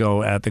 months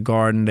ago at the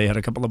Garden. They had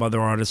a couple of other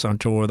artists on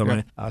tour with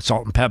them,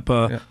 Salt and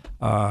Pepper,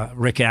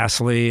 Rick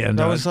Astley, and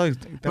it was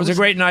a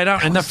great night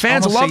out. And the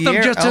fans loved them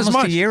just as much.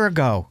 Almost a year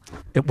ago.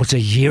 It was a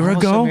year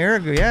ago? Almost a year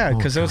ago, yeah,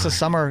 because it was a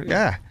summer,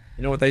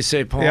 You know what they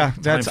say, Paul? Yeah,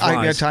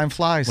 time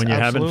flies. When you're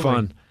Absolutely.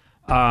 having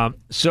fun.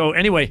 So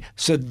anyway,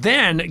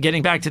 then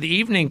getting back to the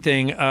evening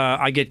thing,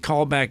 I get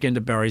called back into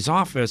Barry's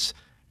office,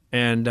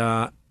 and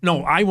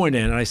no, I went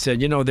in and I said,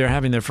 they're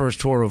having their first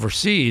tour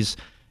overseas,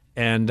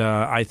 and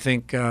I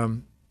think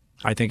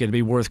it'd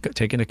be worth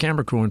taking a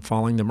camera crew and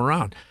following them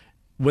around.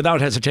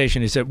 Without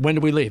hesitation, he said, "When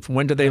do we leave?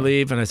 When do they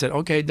leave?" And I said,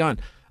 "Okay, done."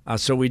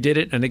 So we did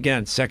it, and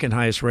again, second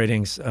highest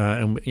ratings.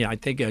 And I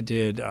think I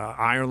did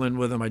Ireland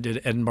with them. I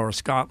did Edinburgh,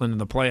 Scotland,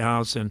 and the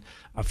Playhouse, and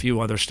a few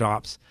other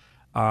stops.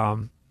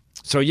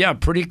 So, yeah,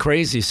 pretty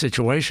crazy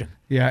situation.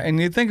 Yeah, and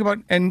you think about,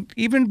 and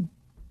even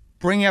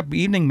bring up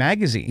Evening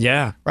Magazine.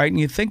 Yeah. Right? And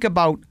you think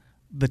about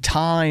the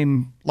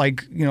time,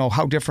 like,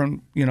 how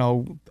different,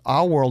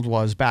 our world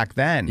was back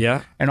then.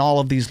 Yeah. And all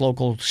of these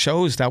local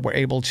shows that were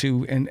able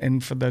to,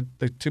 and for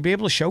to be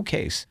able to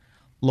showcase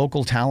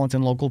local talent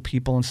and local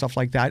people and stuff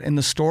like that, and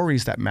the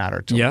stories that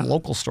matter,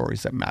 local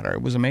stories that matter.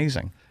 It was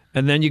amazing.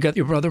 And then you got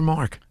your brother,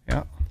 Mark.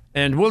 Yeah.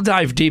 And we'll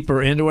dive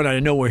deeper into it. I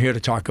know we're here to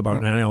talk about,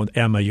 and I know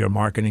Emma, your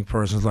marketing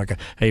person, is like,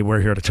 hey,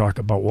 we're here to talk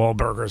about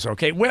Whalburgers,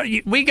 okay? Well,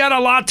 we got a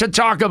lot to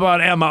talk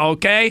about, Emma,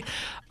 okay?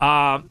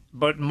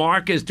 But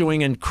Mark is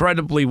doing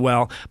incredibly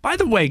well. By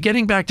the way,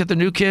 getting back to the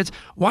new kids,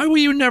 why were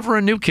you never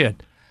a new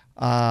kid?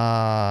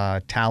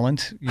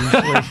 Talent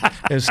usually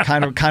is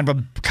kind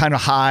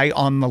of high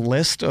on the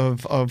list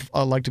of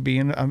like to be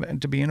in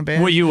a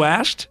band. Were you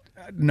asked?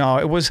 No,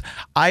 it was.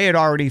 I had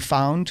already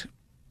found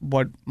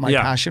what my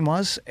passion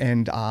was,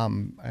 and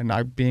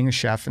I being a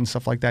chef and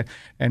stuff like that,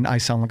 and I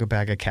sound like a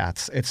bag of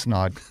cats. It's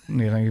not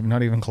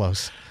not even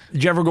close.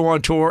 Did you ever go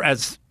on tour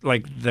as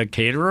like the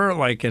caterer,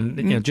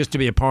 just to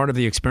be a part of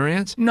the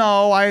experience?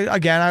 No,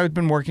 I've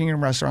been working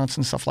in restaurants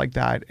and stuff like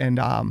that, and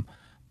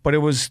but I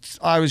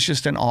was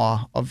just in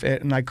awe of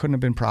it, and I couldn't have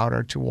been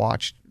prouder to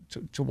watch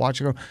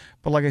it go.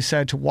 But like I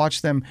said, to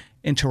watch them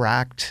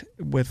interact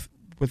with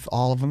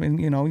all of them,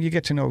 and you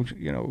get to know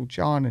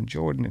John and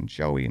Jordan and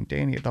Joey and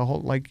Danny, the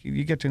whole,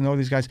 you get to know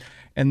these guys,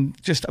 and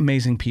just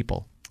amazing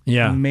people.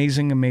 Yeah,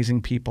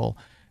 amazing people,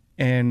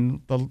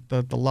 and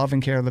the love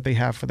and care that they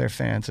have for their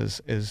fans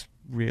is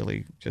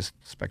really just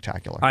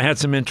spectacular. I had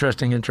some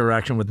interesting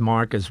interaction with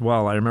Mark as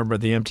well. I remember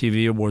the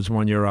MTV Awards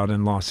one year out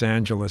in Los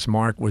Angeles.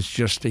 Mark was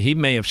he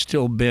may have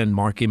still been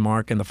Marky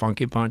Mark and the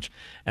Funky Punch,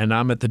 and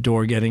I'm at the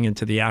door getting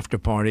into the after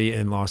party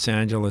in Los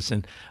Angeles,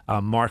 and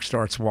Mark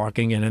starts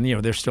walking in, and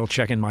they're still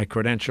checking my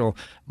credential.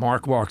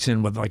 Mark walks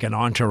in with like an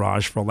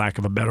entourage, for lack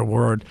of a better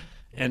word,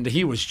 and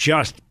he was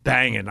just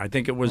banging. I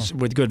think it was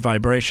with good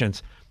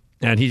vibrations.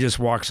 And he just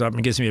walks up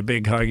and gives me a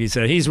big hug. He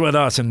said, he's with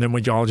us. And then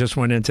we all just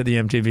went into the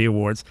MTV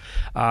Awards.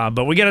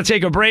 But we got to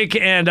take a break,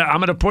 and I'm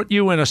going to put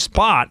you in a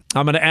spot.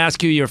 I'm going to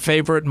ask you your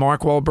favorite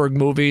Mark Wahlberg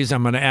movies.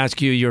 I'm going to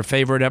ask you your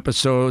favorite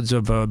episodes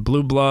of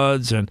Blue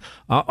Bloods. And,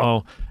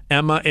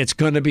 Emma, it's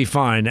going to be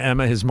fine.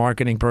 Emma, his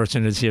marketing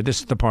person, is here. This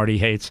is the part he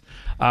hates.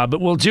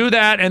 But we'll do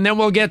that, and then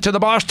we'll get to the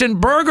Boston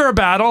Burger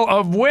Battle,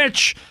 of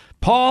which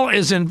Paul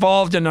is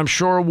involved, and I'm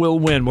sure we'll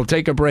win. We'll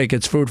take a break.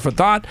 It's Food for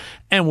Thought,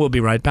 and we'll be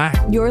right back.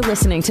 You're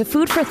listening to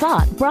Food for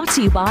Thought, brought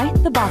to you by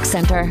The Box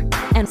Center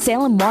and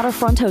Salem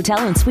Waterfront Hotel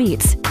and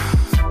Suites.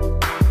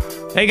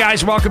 Hey,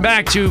 guys, welcome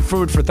back to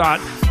Food for Thought.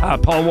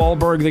 Paul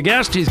Wahlberg, the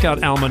guest. He's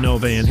got Alma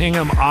Nova in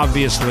Hingham.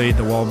 Obviously,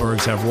 the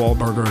Whalburgers have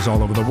Whalburgers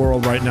all over the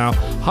world right now.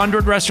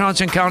 100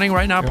 restaurants and counting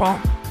right now, Paul?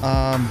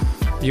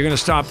 You're going to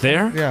stop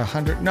there? Yeah,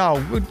 100.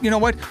 No, you know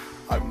what?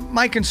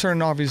 My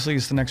concern, obviously,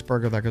 is the next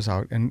burger that goes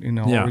out, and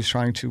always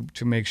trying to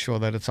make sure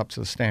that it's up to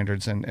the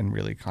standards and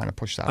really kind of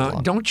push that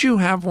along. Don't you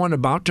have one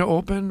about to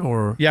open,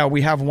 or? Yeah,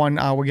 we have one.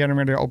 We're getting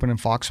ready to open in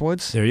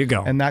Foxwoods. There you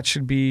go. And that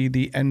should be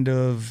the end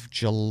of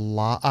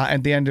July,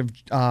 at the end of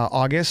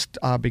August,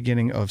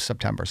 beginning of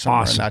September,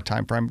 somewhere in that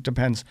time frame.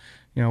 Depends.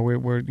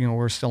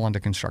 We're still under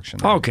construction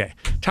there. Okay,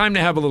 time to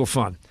have a little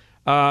fun.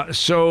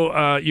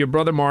 So your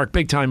brother Mark,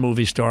 big time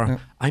movie star. Yeah.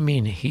 I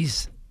mean,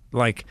 he's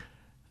like.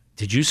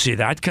 Did you see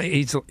that?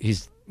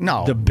 He's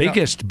the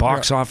biggest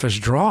box office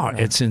draw.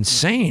 It's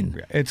insane.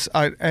 It's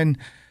and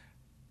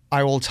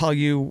I will tell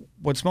you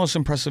what's most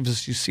impressive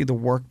is you see the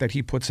work that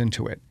he puts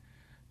into it.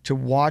 To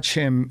watch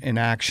him in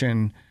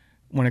action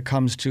when it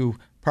comes to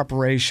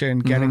preparation,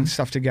 getting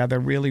stuff together,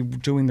 really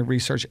doing the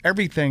research,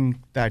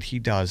 everything that he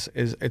does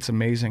it's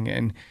amazing.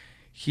 And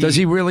does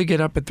he really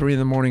get up at 3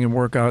 a.m. and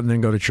work out and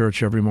then go to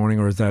church every morning,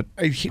 or is that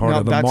part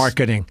of the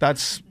marketing?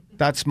 That's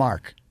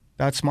Mark.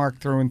 That's Mark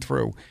through and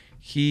through.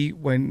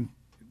 When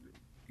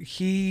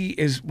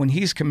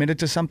he's committed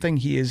to something,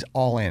 he is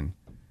all in.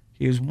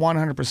 He is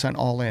 100%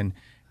 all in,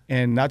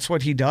 and that's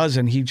what he does.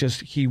 And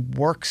he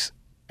works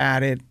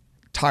at it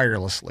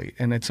tirelessly,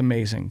 and it's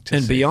amazing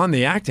to see. Beyond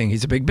the acting,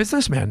 he's a big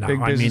businessman now.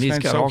 He's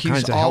got all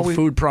kinds of health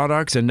food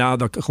products, and now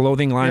the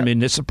clothing line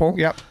Municipal.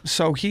 Yep.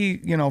 So he,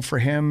 for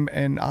him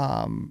and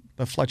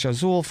the Flecha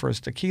Azul for his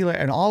tequila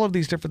and all of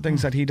these different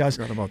things that he does.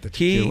 I forgot about the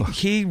tequila.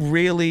 He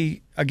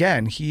really,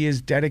 again, he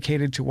is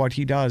dedicated to what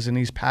he does, and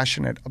he's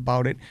passionate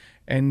about it,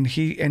 and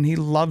he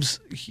loves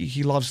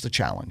the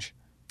challenge.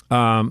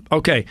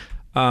 Okay.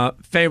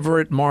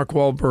 Favorite Mark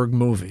Wahlberg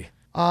movie?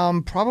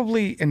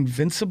 Probably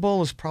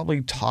Invincible is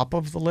probably top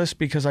of the list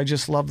because I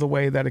just love the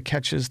way that it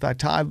catches that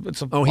time.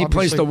 He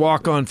plays the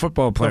walk-on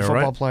football player, right?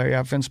 Football player,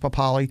 yeah, Vince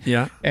Papali.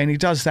 Yeah. And he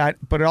does that,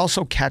 but it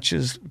also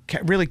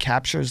really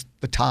captures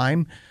the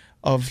time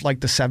of like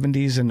the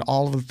 70s and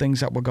all of the things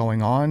that were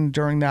going on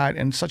during that,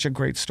 and such a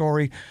great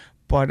story.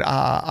 But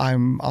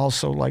I'm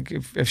also like,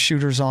 if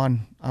Shooter's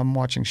on, I'm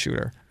watching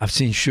Shooter. I've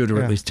seen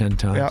Shooter at least 10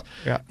 times.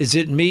 Yeah. Is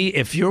it me,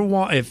 if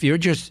you're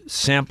just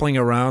sampling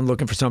around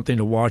looking for something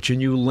to watch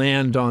and you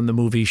land on the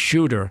movie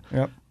Shooter,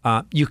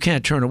 you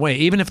can't turn away,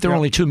 even if there are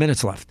only 2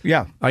 minutes left?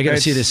 Yeah. I got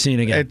to see this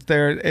scene again.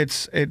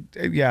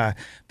 The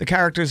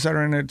characters that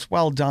are in it's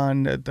well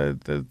done.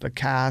 The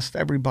cast,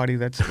 everybody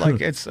that's like,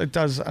 it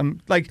does,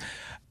 like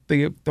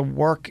the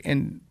work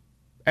and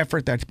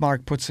effort that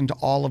Mark puts into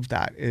all of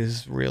that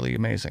is really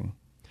amazing.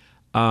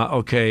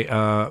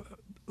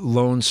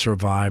 Lone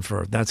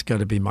Survivor. That's got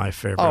to be my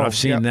favorite. I've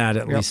seen that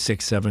at least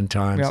 6-7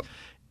 times. Yep.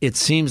 It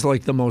seems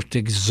like the most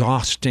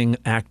exhausting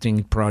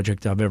acting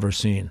project I've ever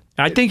seen.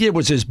 I think it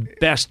was his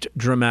best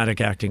dramatic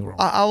acting role.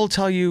 I will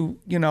tell you,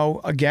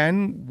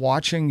 again,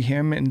 watching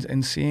him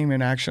and seeing him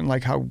in action,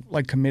 like how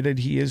committed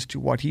he is to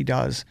what he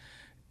does.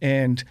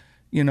 And,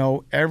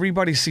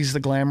 everybody sees the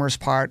glamorous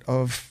part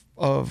of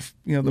the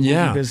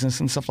movie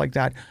business and stuff like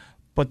that.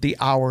 But the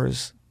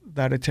hours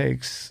that it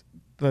takes,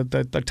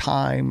 the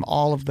time,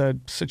 all of the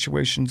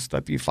situations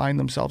that you find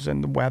themselves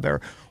in, the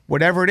weather,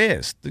 whatever it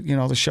is,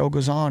 the show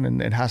goes on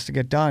and it has to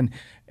get done,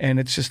 and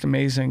it's just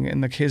amazing.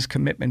 And his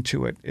commitment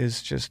to it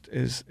is just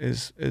it's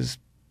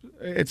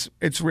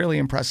really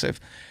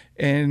impressive.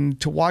 And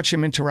to watch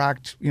him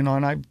interact, and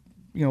I've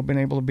been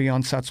able to be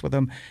on sets with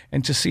him,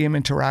 and to see him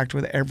interact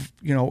with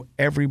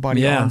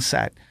everybody on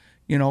set.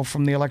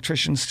 From the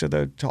electricians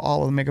to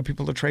all of the makeup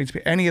people, the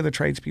tradespeople, any of the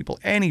tradespeople,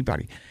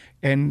 anybody,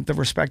 and the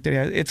respect that he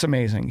has, it's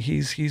amazing. He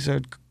is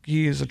a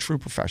true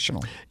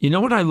professional. You know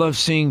what I love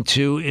seeing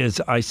too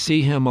is I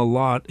see him a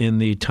lot in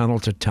the Tunnel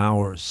to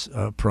Towers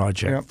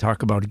project. Yep.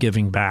 Talk about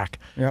giving back.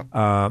 Yep.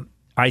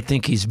 I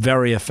think he's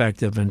very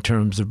effective in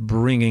terms of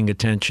bringing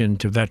attention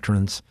to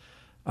veterans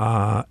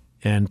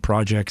and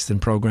projects and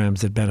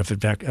programs that benefit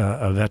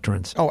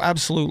veterans. Oh,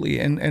 absolutely,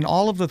 and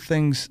all of the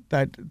things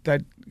that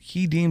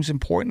he deems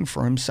important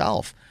for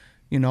himself.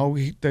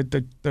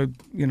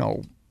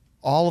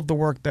 All of the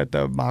work that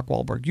the Mark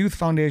Wahlberg Youth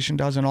Foundation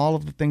does, and all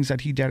of the things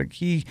that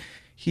he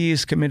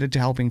is committed to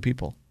helping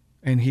people,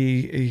 and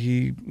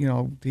he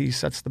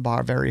sets the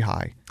bar very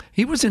high.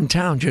 He was in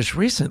town just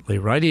recently,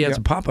 right? He has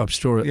a pop-up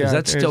store. Yeah, is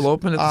that still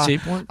open at the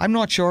Seaport? I'm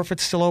not sure if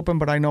it's still open,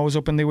 but I know it was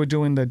open. They were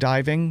doing the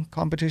diving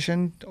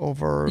competition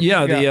over...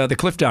 the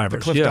cliff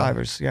divers. The cliff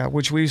divers,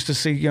 which we used to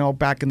see,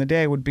 back in the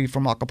day would be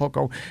from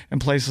Acapulco and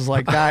places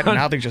like that, and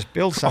now they just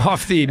build stuff.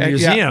 Off the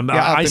museum,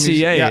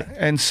 ICA.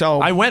 And so...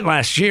 I went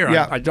last year.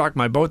 I docked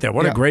my boat there.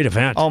 What a great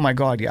event. Oh, my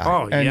God, yeah.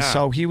 Oh, and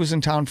so he was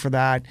in town for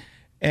that,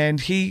 and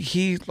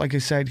he, like I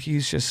said,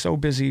 he's just so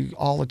busy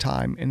all the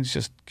time, and it's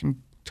just...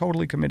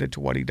 totally committed to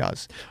what he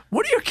does.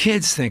 What do your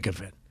kids think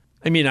of it?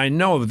 I mean, I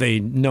know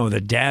they know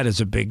that Dad is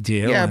a big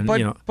deal. Yeah, and,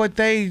 but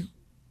they,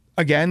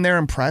 again, they're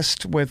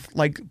impressed with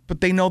but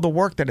they know the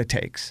work that it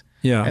takes.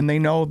 Yeah, and they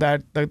know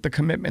that the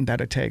commitment that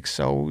it takes.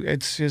 So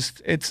it's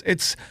just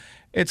it's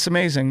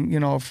amazing.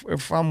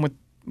 If I'm with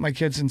my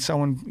kids and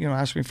someone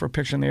asks me for a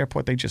picture in the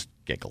airport, they just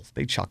giggle,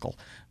 they chuckle,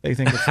 they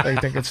think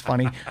it's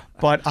funny.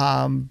 But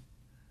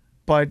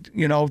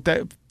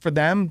that for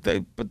them,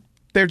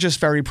 they're just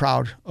very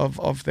proud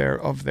of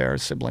their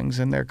siblings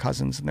and their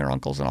cousins and their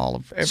uncles and all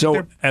of.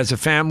 So, as a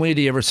family,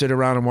 do you ever sit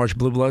around and watch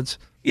Blue Bloods?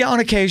 Yeah,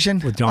 on occasion.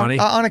 With Donnie?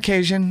 On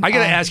occasion. I got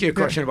to ask you a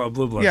question about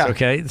Blue Bloods,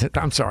 okay?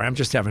 I'm sorry, I'm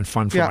just having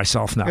fun for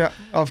myself now.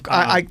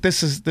 Yeah,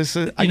 this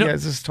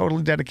is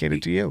totally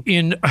dedicated to you.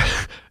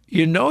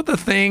 You know the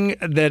thing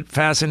that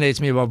fascinates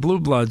me about Blue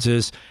Bloods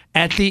is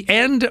at the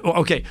end.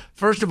 Okay,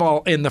 first of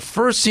all, in the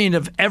first scene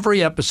of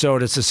every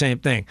episode, it's the same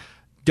thing.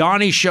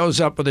 Donnie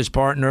shows up with his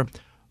partner.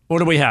 What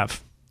do we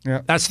have?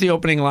 Yeah. That's the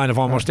opening line of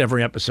almost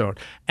every episode.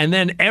 And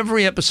then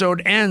every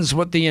episode ends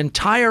with the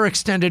entire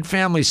extended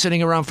family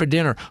sitting around for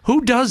dinner.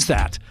 Who does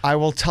that? I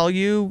will tell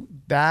you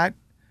that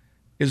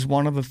is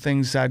one of the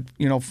things that,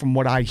 from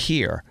what I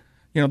hear,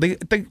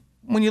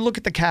 when you look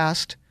at the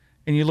cast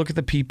and you look at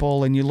the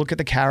people and you look at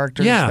the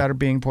characters that are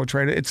being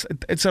portrayed, it's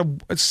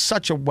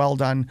such a well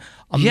done,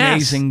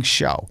 amazing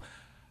show.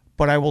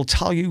 But I will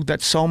tell you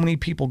that so many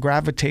people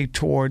gravitate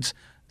towards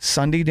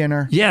Sunday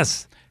dinner.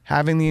 Yes.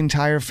 Having the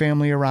entire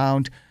family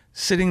around,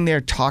 sitting there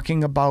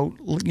talking about,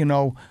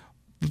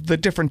 the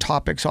different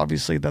topics,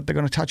 obviously, that they're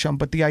going to touch on,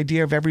 but the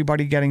idea of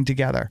everybody getting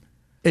together.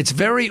 It's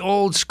very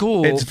old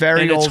school. It's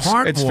very old. It's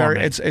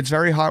heartwarming. It's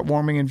very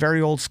heartwarming and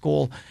very old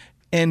school.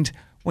 And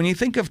when you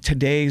think of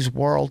today's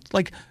world,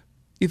 like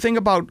you think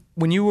about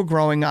when you were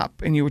growing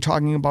up and you were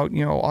talking about,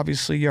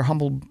 obviously your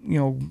humble,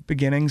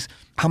 beginnings.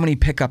 How many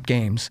pickup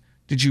games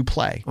did you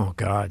play? Oh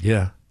God,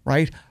 yeah.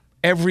 Right.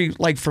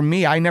 For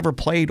me, I never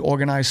played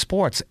organized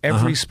sports.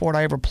 Every sport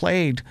I ever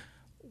played,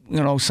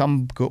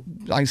 some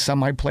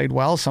I played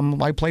well,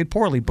 some I played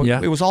poorly, but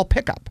it was all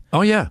pickup.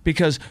 Oh yeah,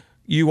 because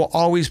you were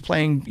always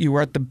playing. You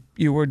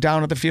were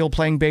down at the field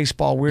playing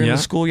baseball. We were in the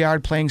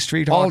schoolyard playing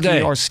street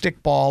hockey or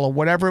stickball or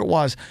whatever it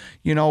was.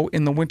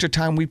 In the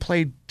wintertime, we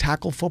played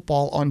tackle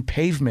football on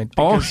pavement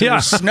because there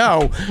was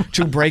snow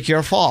to break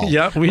your fall.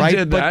 Yeah, we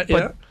did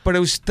that. But it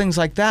was things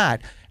like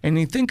that. And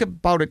you think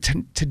about it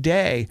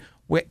today,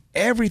 where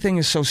everything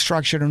is so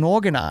structured and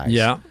organized.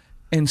 Yeah.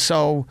 And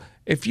so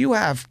if you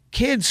have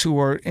kids who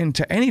are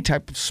into any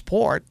type of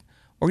sport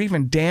or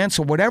even dance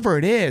or whatever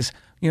it is,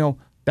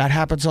 that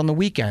happens on the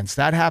weekends.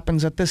 That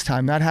happens at this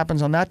time. That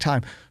happens on that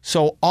time.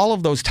 So all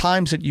of those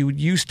times that you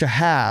used to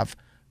have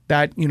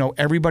that,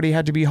 everybody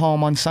had to be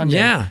home on Sunday.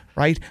 Yeah.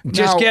 Right?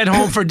 Just get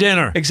home for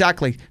dinner.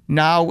 Exactly.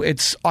 Now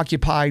it's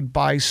occupied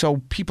by,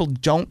 so people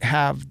don't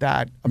have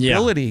that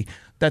ability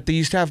that they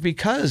used to have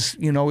because,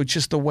 it's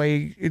just the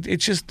way,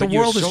 it's just the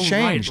world has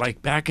changed. Right.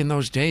 Like back in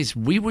those days,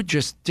 we would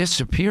just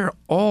disappear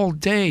all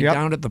day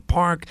down at the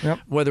park,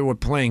 whether we're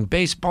playing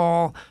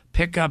baseball,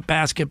 pickup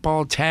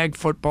basketball, tag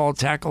football,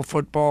 tackle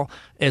football.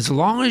 As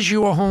long as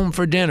you were home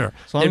for dinner,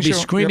 they'd be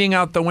screaming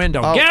out the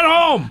window, get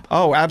home!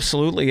 Oh,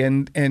 absolutely.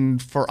 And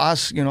for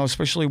us,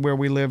 especially where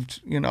we lived,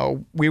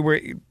 when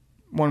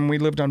we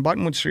lived on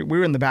Buttonwood Street, we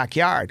were in the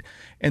backyard,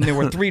 and there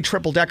were 3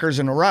 triple-deckers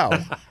in a row,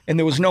 and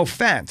there was no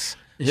fence.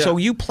 Yeah. So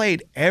you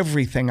played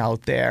everything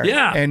out there.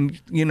 Yeah.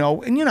 And, you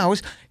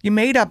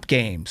made up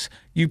games.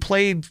 You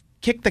played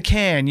kick the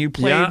can. You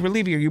played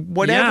reliever.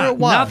 Whatever it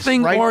was.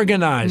 Nothing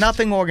organized.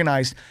 Nothing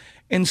organized.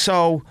 And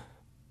so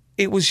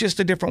it was just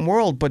a different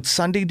world. But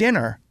Sunday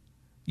dinner,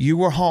 you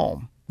were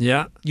home.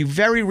 Yeah. You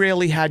very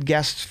rarely had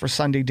guests for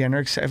Sunday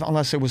dinner,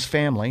 unless it was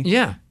family.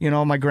 Yeah.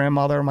 My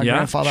grandmother, my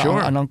grandfather,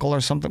 an uncle or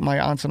something, my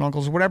aunts and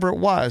uncles, whatever it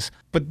was.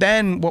 But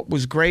then what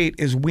was great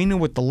is we knew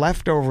what the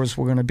leftovers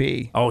were going to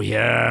be. Oh,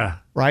 yeah.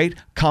 Right?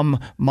 Come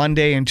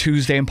Monday and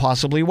Tuesday and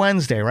possibly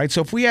Wednesday, right?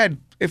 So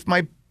if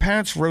my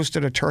parents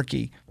roasted a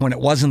turkey when it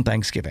wasn't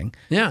Thanksgiving.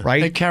 Yeah.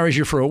 Right? It carries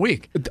you for a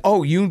week.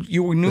 Oh, you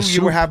knew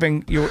you were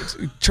having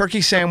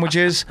turkey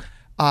sandwiches.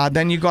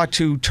 Then you got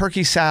to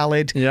turkey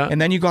salad, and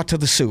then you got to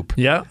the soup.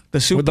 Yeah, the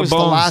soup was the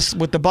last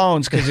with the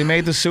bones because you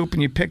made the soup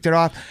and you picked it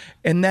off,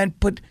 and then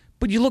but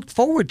you looked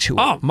forward to it.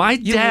 Oh, my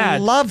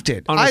dad loved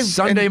it. On a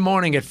Sunday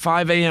morning at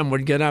 5 a.m.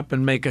 would get up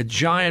and make a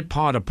giant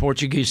pot of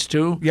Portuguese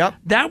stew. Yep,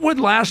 that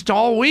would last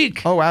all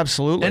week. Oh,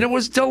 absolutely, and it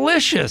was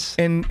delicious.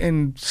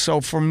 And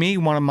so for me,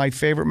 one of my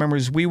favorite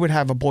memories, we would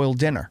have a boiled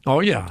dinner. Oh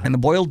yeah, and the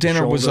boiled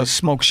dinner was a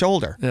smoked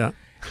shoulder. Yeah,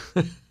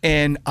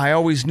 and I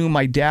always knew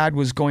my dad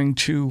was going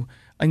to.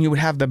 And you would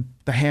have the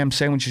ham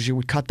sandwiches. You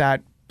would cut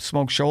that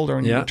smoked shoulder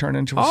and you would turn it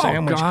into a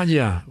sandwich. Oh, God,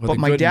 yeah. But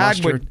my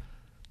dad would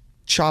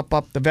chop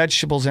up the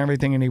vegetables and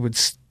everything, and he would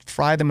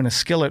fry them in a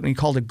skillet, and he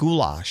called it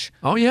goulash.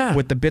 Oh, yeah.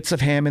 With the bits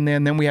of ham in there,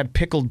 and then we had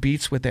pickled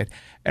beets with it.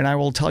 And I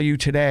will tell you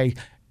today.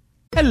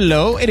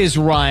 Hello, it is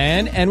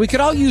Ryan, and we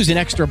could all use an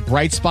extra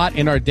bright spot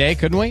in our day,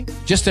 couldn't we?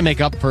 Just to make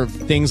up for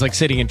things like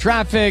sitting in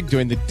traffic,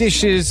 doing the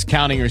dishes,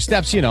 counting your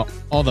steps,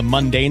 all the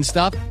mundane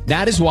stuff.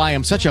 That is why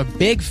I'm such a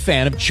big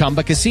fan of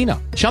Chumba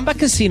Casino. Chumba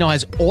Casino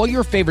has all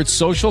your favorite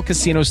social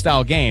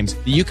casino-style games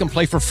that you can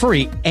play for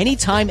free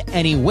anytime,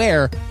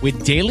 anywhere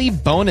with daily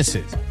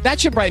bonuses. That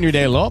should brighten your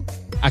day a little.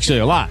 Actually,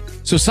 a lot.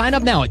 So sign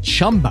up now at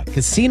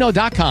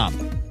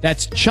ChumbaCasino.com.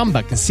 That's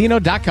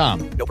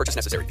ChumbaCasino.com. No purchase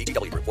necessary.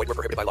 VGW Group. Void where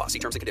prohibited by law. See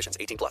terms and conditions.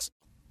 18+.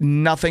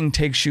 Nothing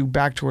takes you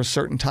back to a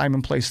certain time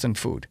and place than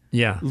food.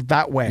 Yeah.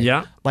 That way.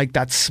 Yeah. Like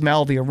that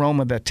smell, the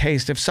aroma, the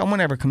taste. If someone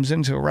ever comes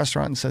into a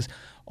restaurant and says,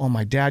 oh,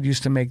 my dad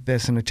used to make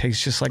this and it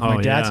tastes just like my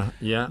dad's.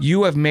 Yeah.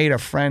 You have made a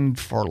friend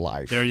for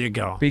life. There you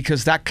go.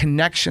 Because that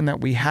connection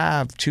that we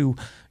have to,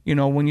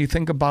 when you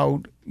think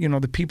about,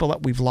 the people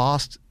that we've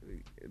lost,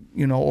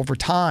 over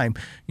time,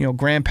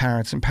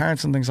 grandparents and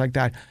parents and things like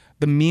that,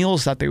 the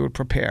meals that they would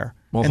prepare.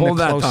 Well, hold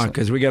that thought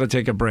because we got to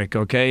take a break,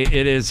 okay?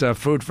 It is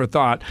food for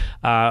thought.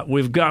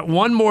 We've got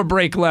one more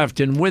break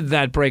left, and with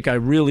that break, I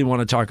really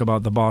want to talk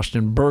about the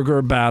Boston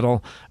Burger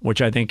Battle,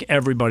 which I think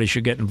everybody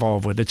should get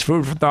involved with. It's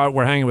Food for Thought.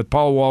 We're hanging with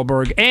Paul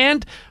Wahlberg,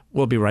 and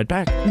we'll be right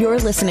back. You're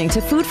listening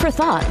to Food for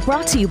Thought,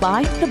 brought to you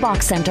by the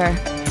Box Center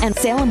and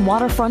Salem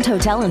Waterfront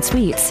Hotel and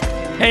Suites.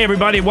 Hey,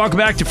 everybody. Welcome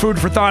back to Food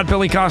for Thought.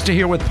 Billy Costa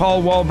here with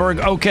Paul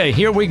Wahlberg. Okay,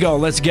 here we go.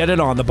 Let's get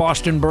it on. The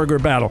Boston Burger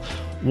Battle.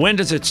 When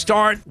does it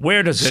start?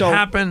 Where does it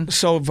happen?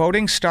 So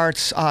voting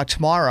starts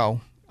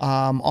tomorrow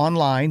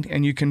online,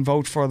 and you can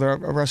vote for the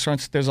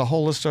restaurants. There's a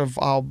whole list of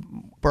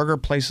burger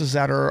places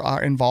that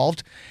are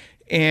involved,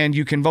 and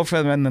you can vote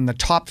for them. And then the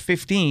top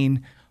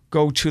 15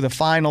 go to the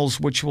finals,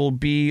 which will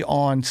be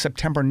on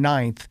September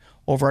 9th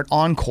over at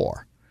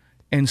Encore.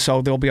 And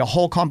so there'll be a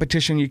whole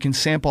competition. You can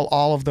sample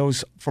all of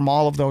those from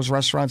all of those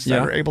restaurants that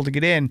are able to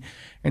get in.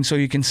 And so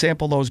you can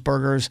sample those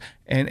burgers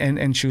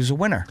and choose a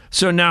winner.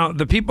 So now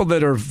the people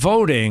that are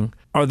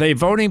they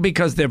voting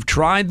because they've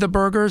tried the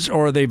burgers,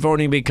 or are they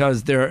voting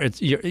because a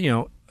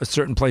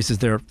certain place is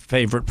their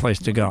favorite place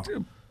to go?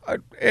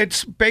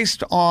 It's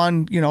based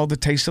on, the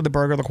taste of the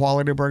burger, the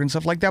quality of the burger and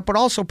stuff like that. But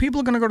also people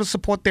are going to go to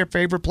support their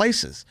favorite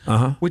places,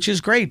 which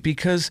is great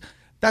because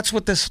that's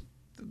what this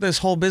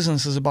whole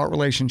business is about,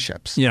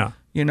 relationships. Yeah.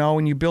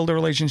 And you build the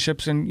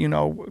relationships, and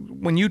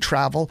when you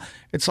travel,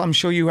 I'm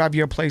sure you have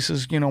your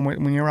places.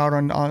 When you're out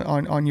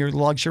on your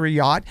luxury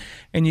yacht,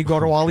 and you go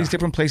to all these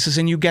different places,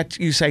 and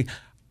you say,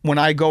 when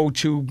I go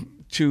to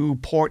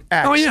Port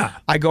X,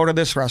 I go to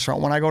this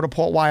restaurant. When I go to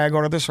Port Y, I go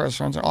to this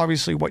restaurant. And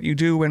obviously, what you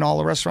do in all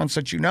the restaurants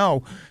that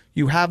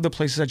you have the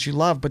places that you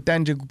love, but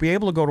then to be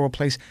able to go to a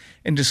place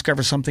and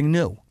discover something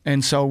new.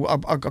 And so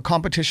a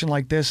competition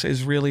like this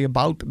is really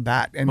about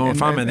that.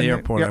 If I'm in the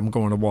airport, I'm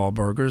going to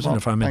Whalburgers, and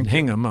if I'm in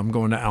Hingham, I'm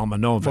going to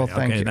Almanova. Well,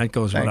 thank you. That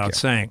goes without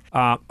saying.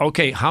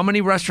 Okay, how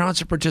many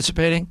restaurants are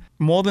participating?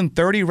 More than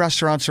 30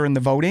 restaurants are in the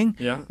voting,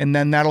 and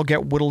then that'll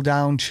get whittled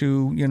down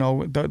to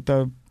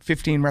the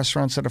 15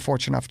 restaurants that are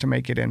fortunate enough to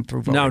make it in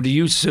through voting. Now, do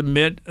you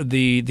submit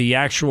the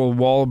actual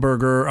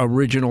Whalburger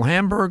original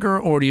hamburger,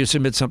 or do you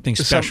submit something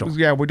special?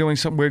 We're doing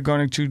something. We're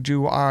going to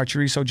do our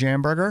chorizo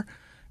jam burger.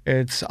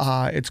 It's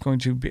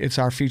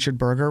our featured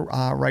burger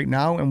right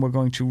now, and we're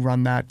going to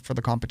run that for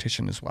the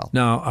competition as well.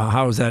 Now,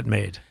 how is that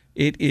made?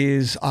 It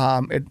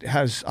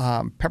has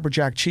pepper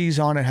jack cheese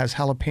on it. Has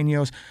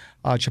jalapenos,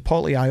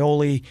 chipotle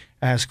aioli.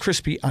 It has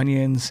crispy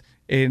onions,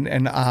 and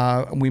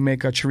we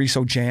make a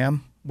chorizo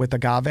jam with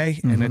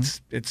agave, and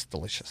it's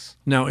delicious.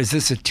 Now, is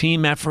this a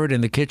team effort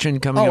in the kitchen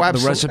coming up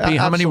with the recipe?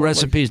 How many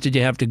recipes did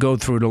you have to go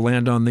through to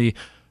land on the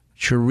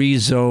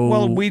chorizo?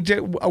 Well, we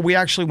did. We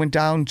actually went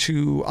down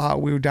to.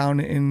 We were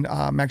down in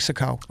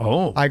Mexico.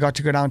 Oh, I got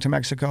to go down to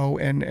Mexico,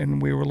 and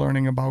we were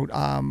learning about,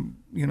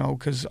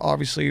 because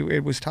obviously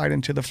it was tied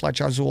into the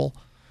Flecha Azul,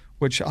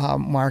 which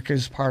Mark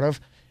is part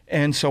of,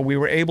 and so we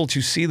were able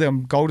to see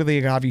them go to the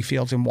agave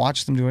fields and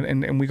watch them do it,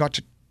 and we got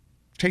to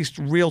taste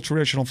real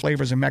traditional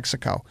flavors in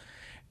Mexico.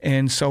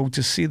 And so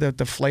to see the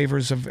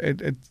flavors of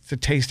it, to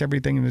taste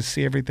everything and to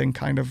see everything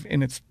kind of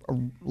in its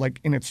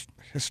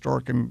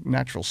historic and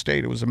natural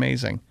state, it was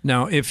amazing.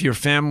 Now, if your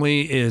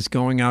family is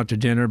going out to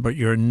dinner, but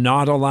you're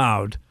not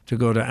allowed to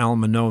go to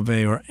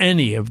Almanova or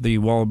any of the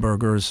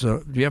Whalburgers,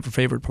 do you have a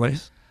favorite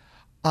place?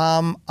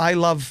 I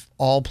love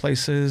all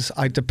places.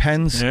 It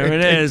depends. There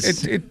it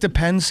is. It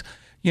depends.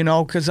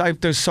 Because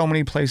there's so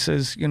many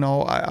places.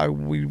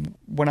 We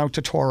went out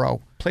to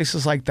Toro,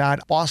 places like that.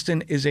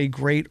 Boston is a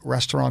great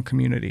restaurant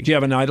community. Do you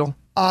have an idol?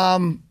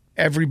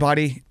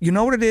 Everybody. You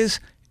know what it is?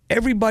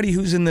 Everybody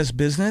who's in this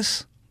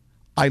business,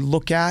 I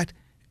look at,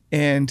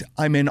 and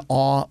I'm in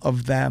awe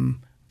of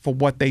them for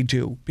what they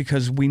do,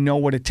 because we know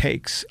what it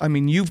takes. I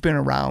mean, you've been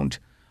around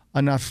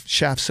enough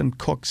chefs and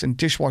cooks and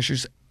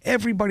dishwashers,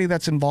 everybody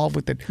that's involved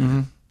with it,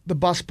 the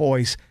bus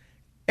boys,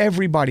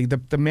 everybody,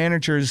 the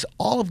managers,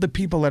 all of the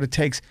people that it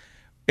takes.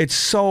 It's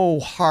so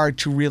hard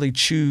to really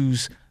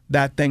choose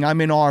that thing.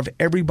 I'm in awe of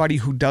everybody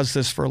who does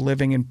this for a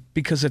living, and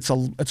because it's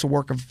a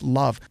work of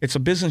love. It's a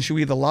business you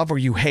either love or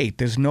you hate.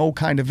 There's no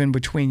kind of in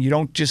between. You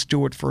don't just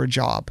do it for a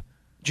job.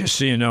 Just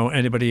so you know,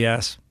 anybody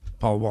asks,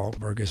 Paul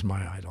Wahlberg is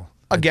my idol.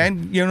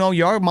 Again,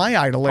 you're my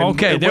idol.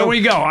 Okay, there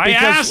we go. I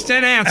asked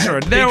and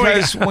answered.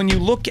 Because when you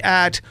look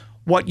at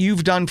what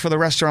you've done for the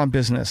restaurant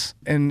business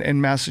in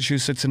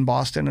Massachusetts and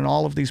Boston and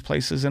all of these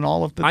places and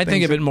all of the I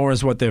think of it more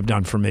as what they've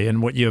done for me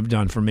and what you have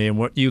done for me and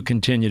what you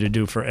continue to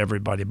do for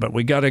everybody. But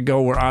we got to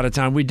go. We're out of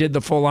time. We did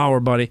the full hour,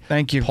 buddy.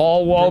 Thank you.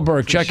 Paul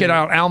Wahlberg. Check it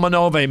out.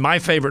 Almanova, my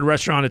favorite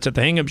restaurant. It's at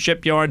the Hingham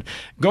Shipyard.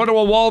 Go to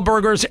a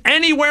Whalburgers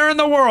anywhere in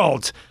the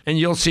world, and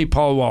you'll see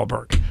Paul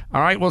Wahlberg.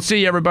 All right, we'll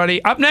see you,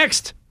 everybody. Up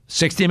next,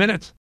 60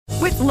 Minutes.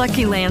 With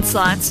Lucky Land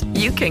Slots,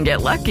 you can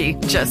get lucky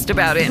just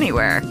about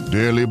anywhere.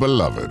 Dearly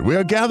beloved, we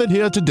are gathered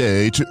here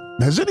today to...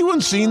 Has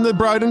anyone seen the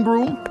bride and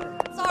groom?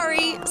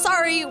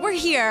 Sorry, we're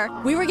here.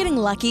 We were getting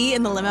lucky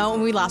in the limo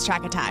and we lost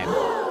track of time.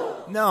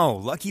 No,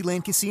 Lucky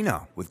Land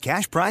Casino, with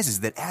cash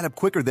prizes that add up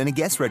quicker than a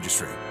guest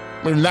registry.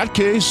 In that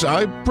case,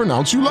 I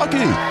pronounce you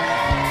lucky.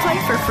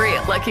 Play for free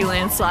at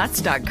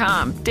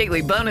LuckyLandSlots.com.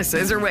 Daily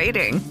bonuses are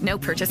waiting. No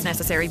purchase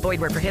necessary.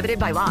 Void where prohibited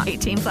by law.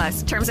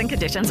 18+. Terms and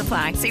conditions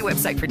apply. See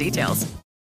website for details.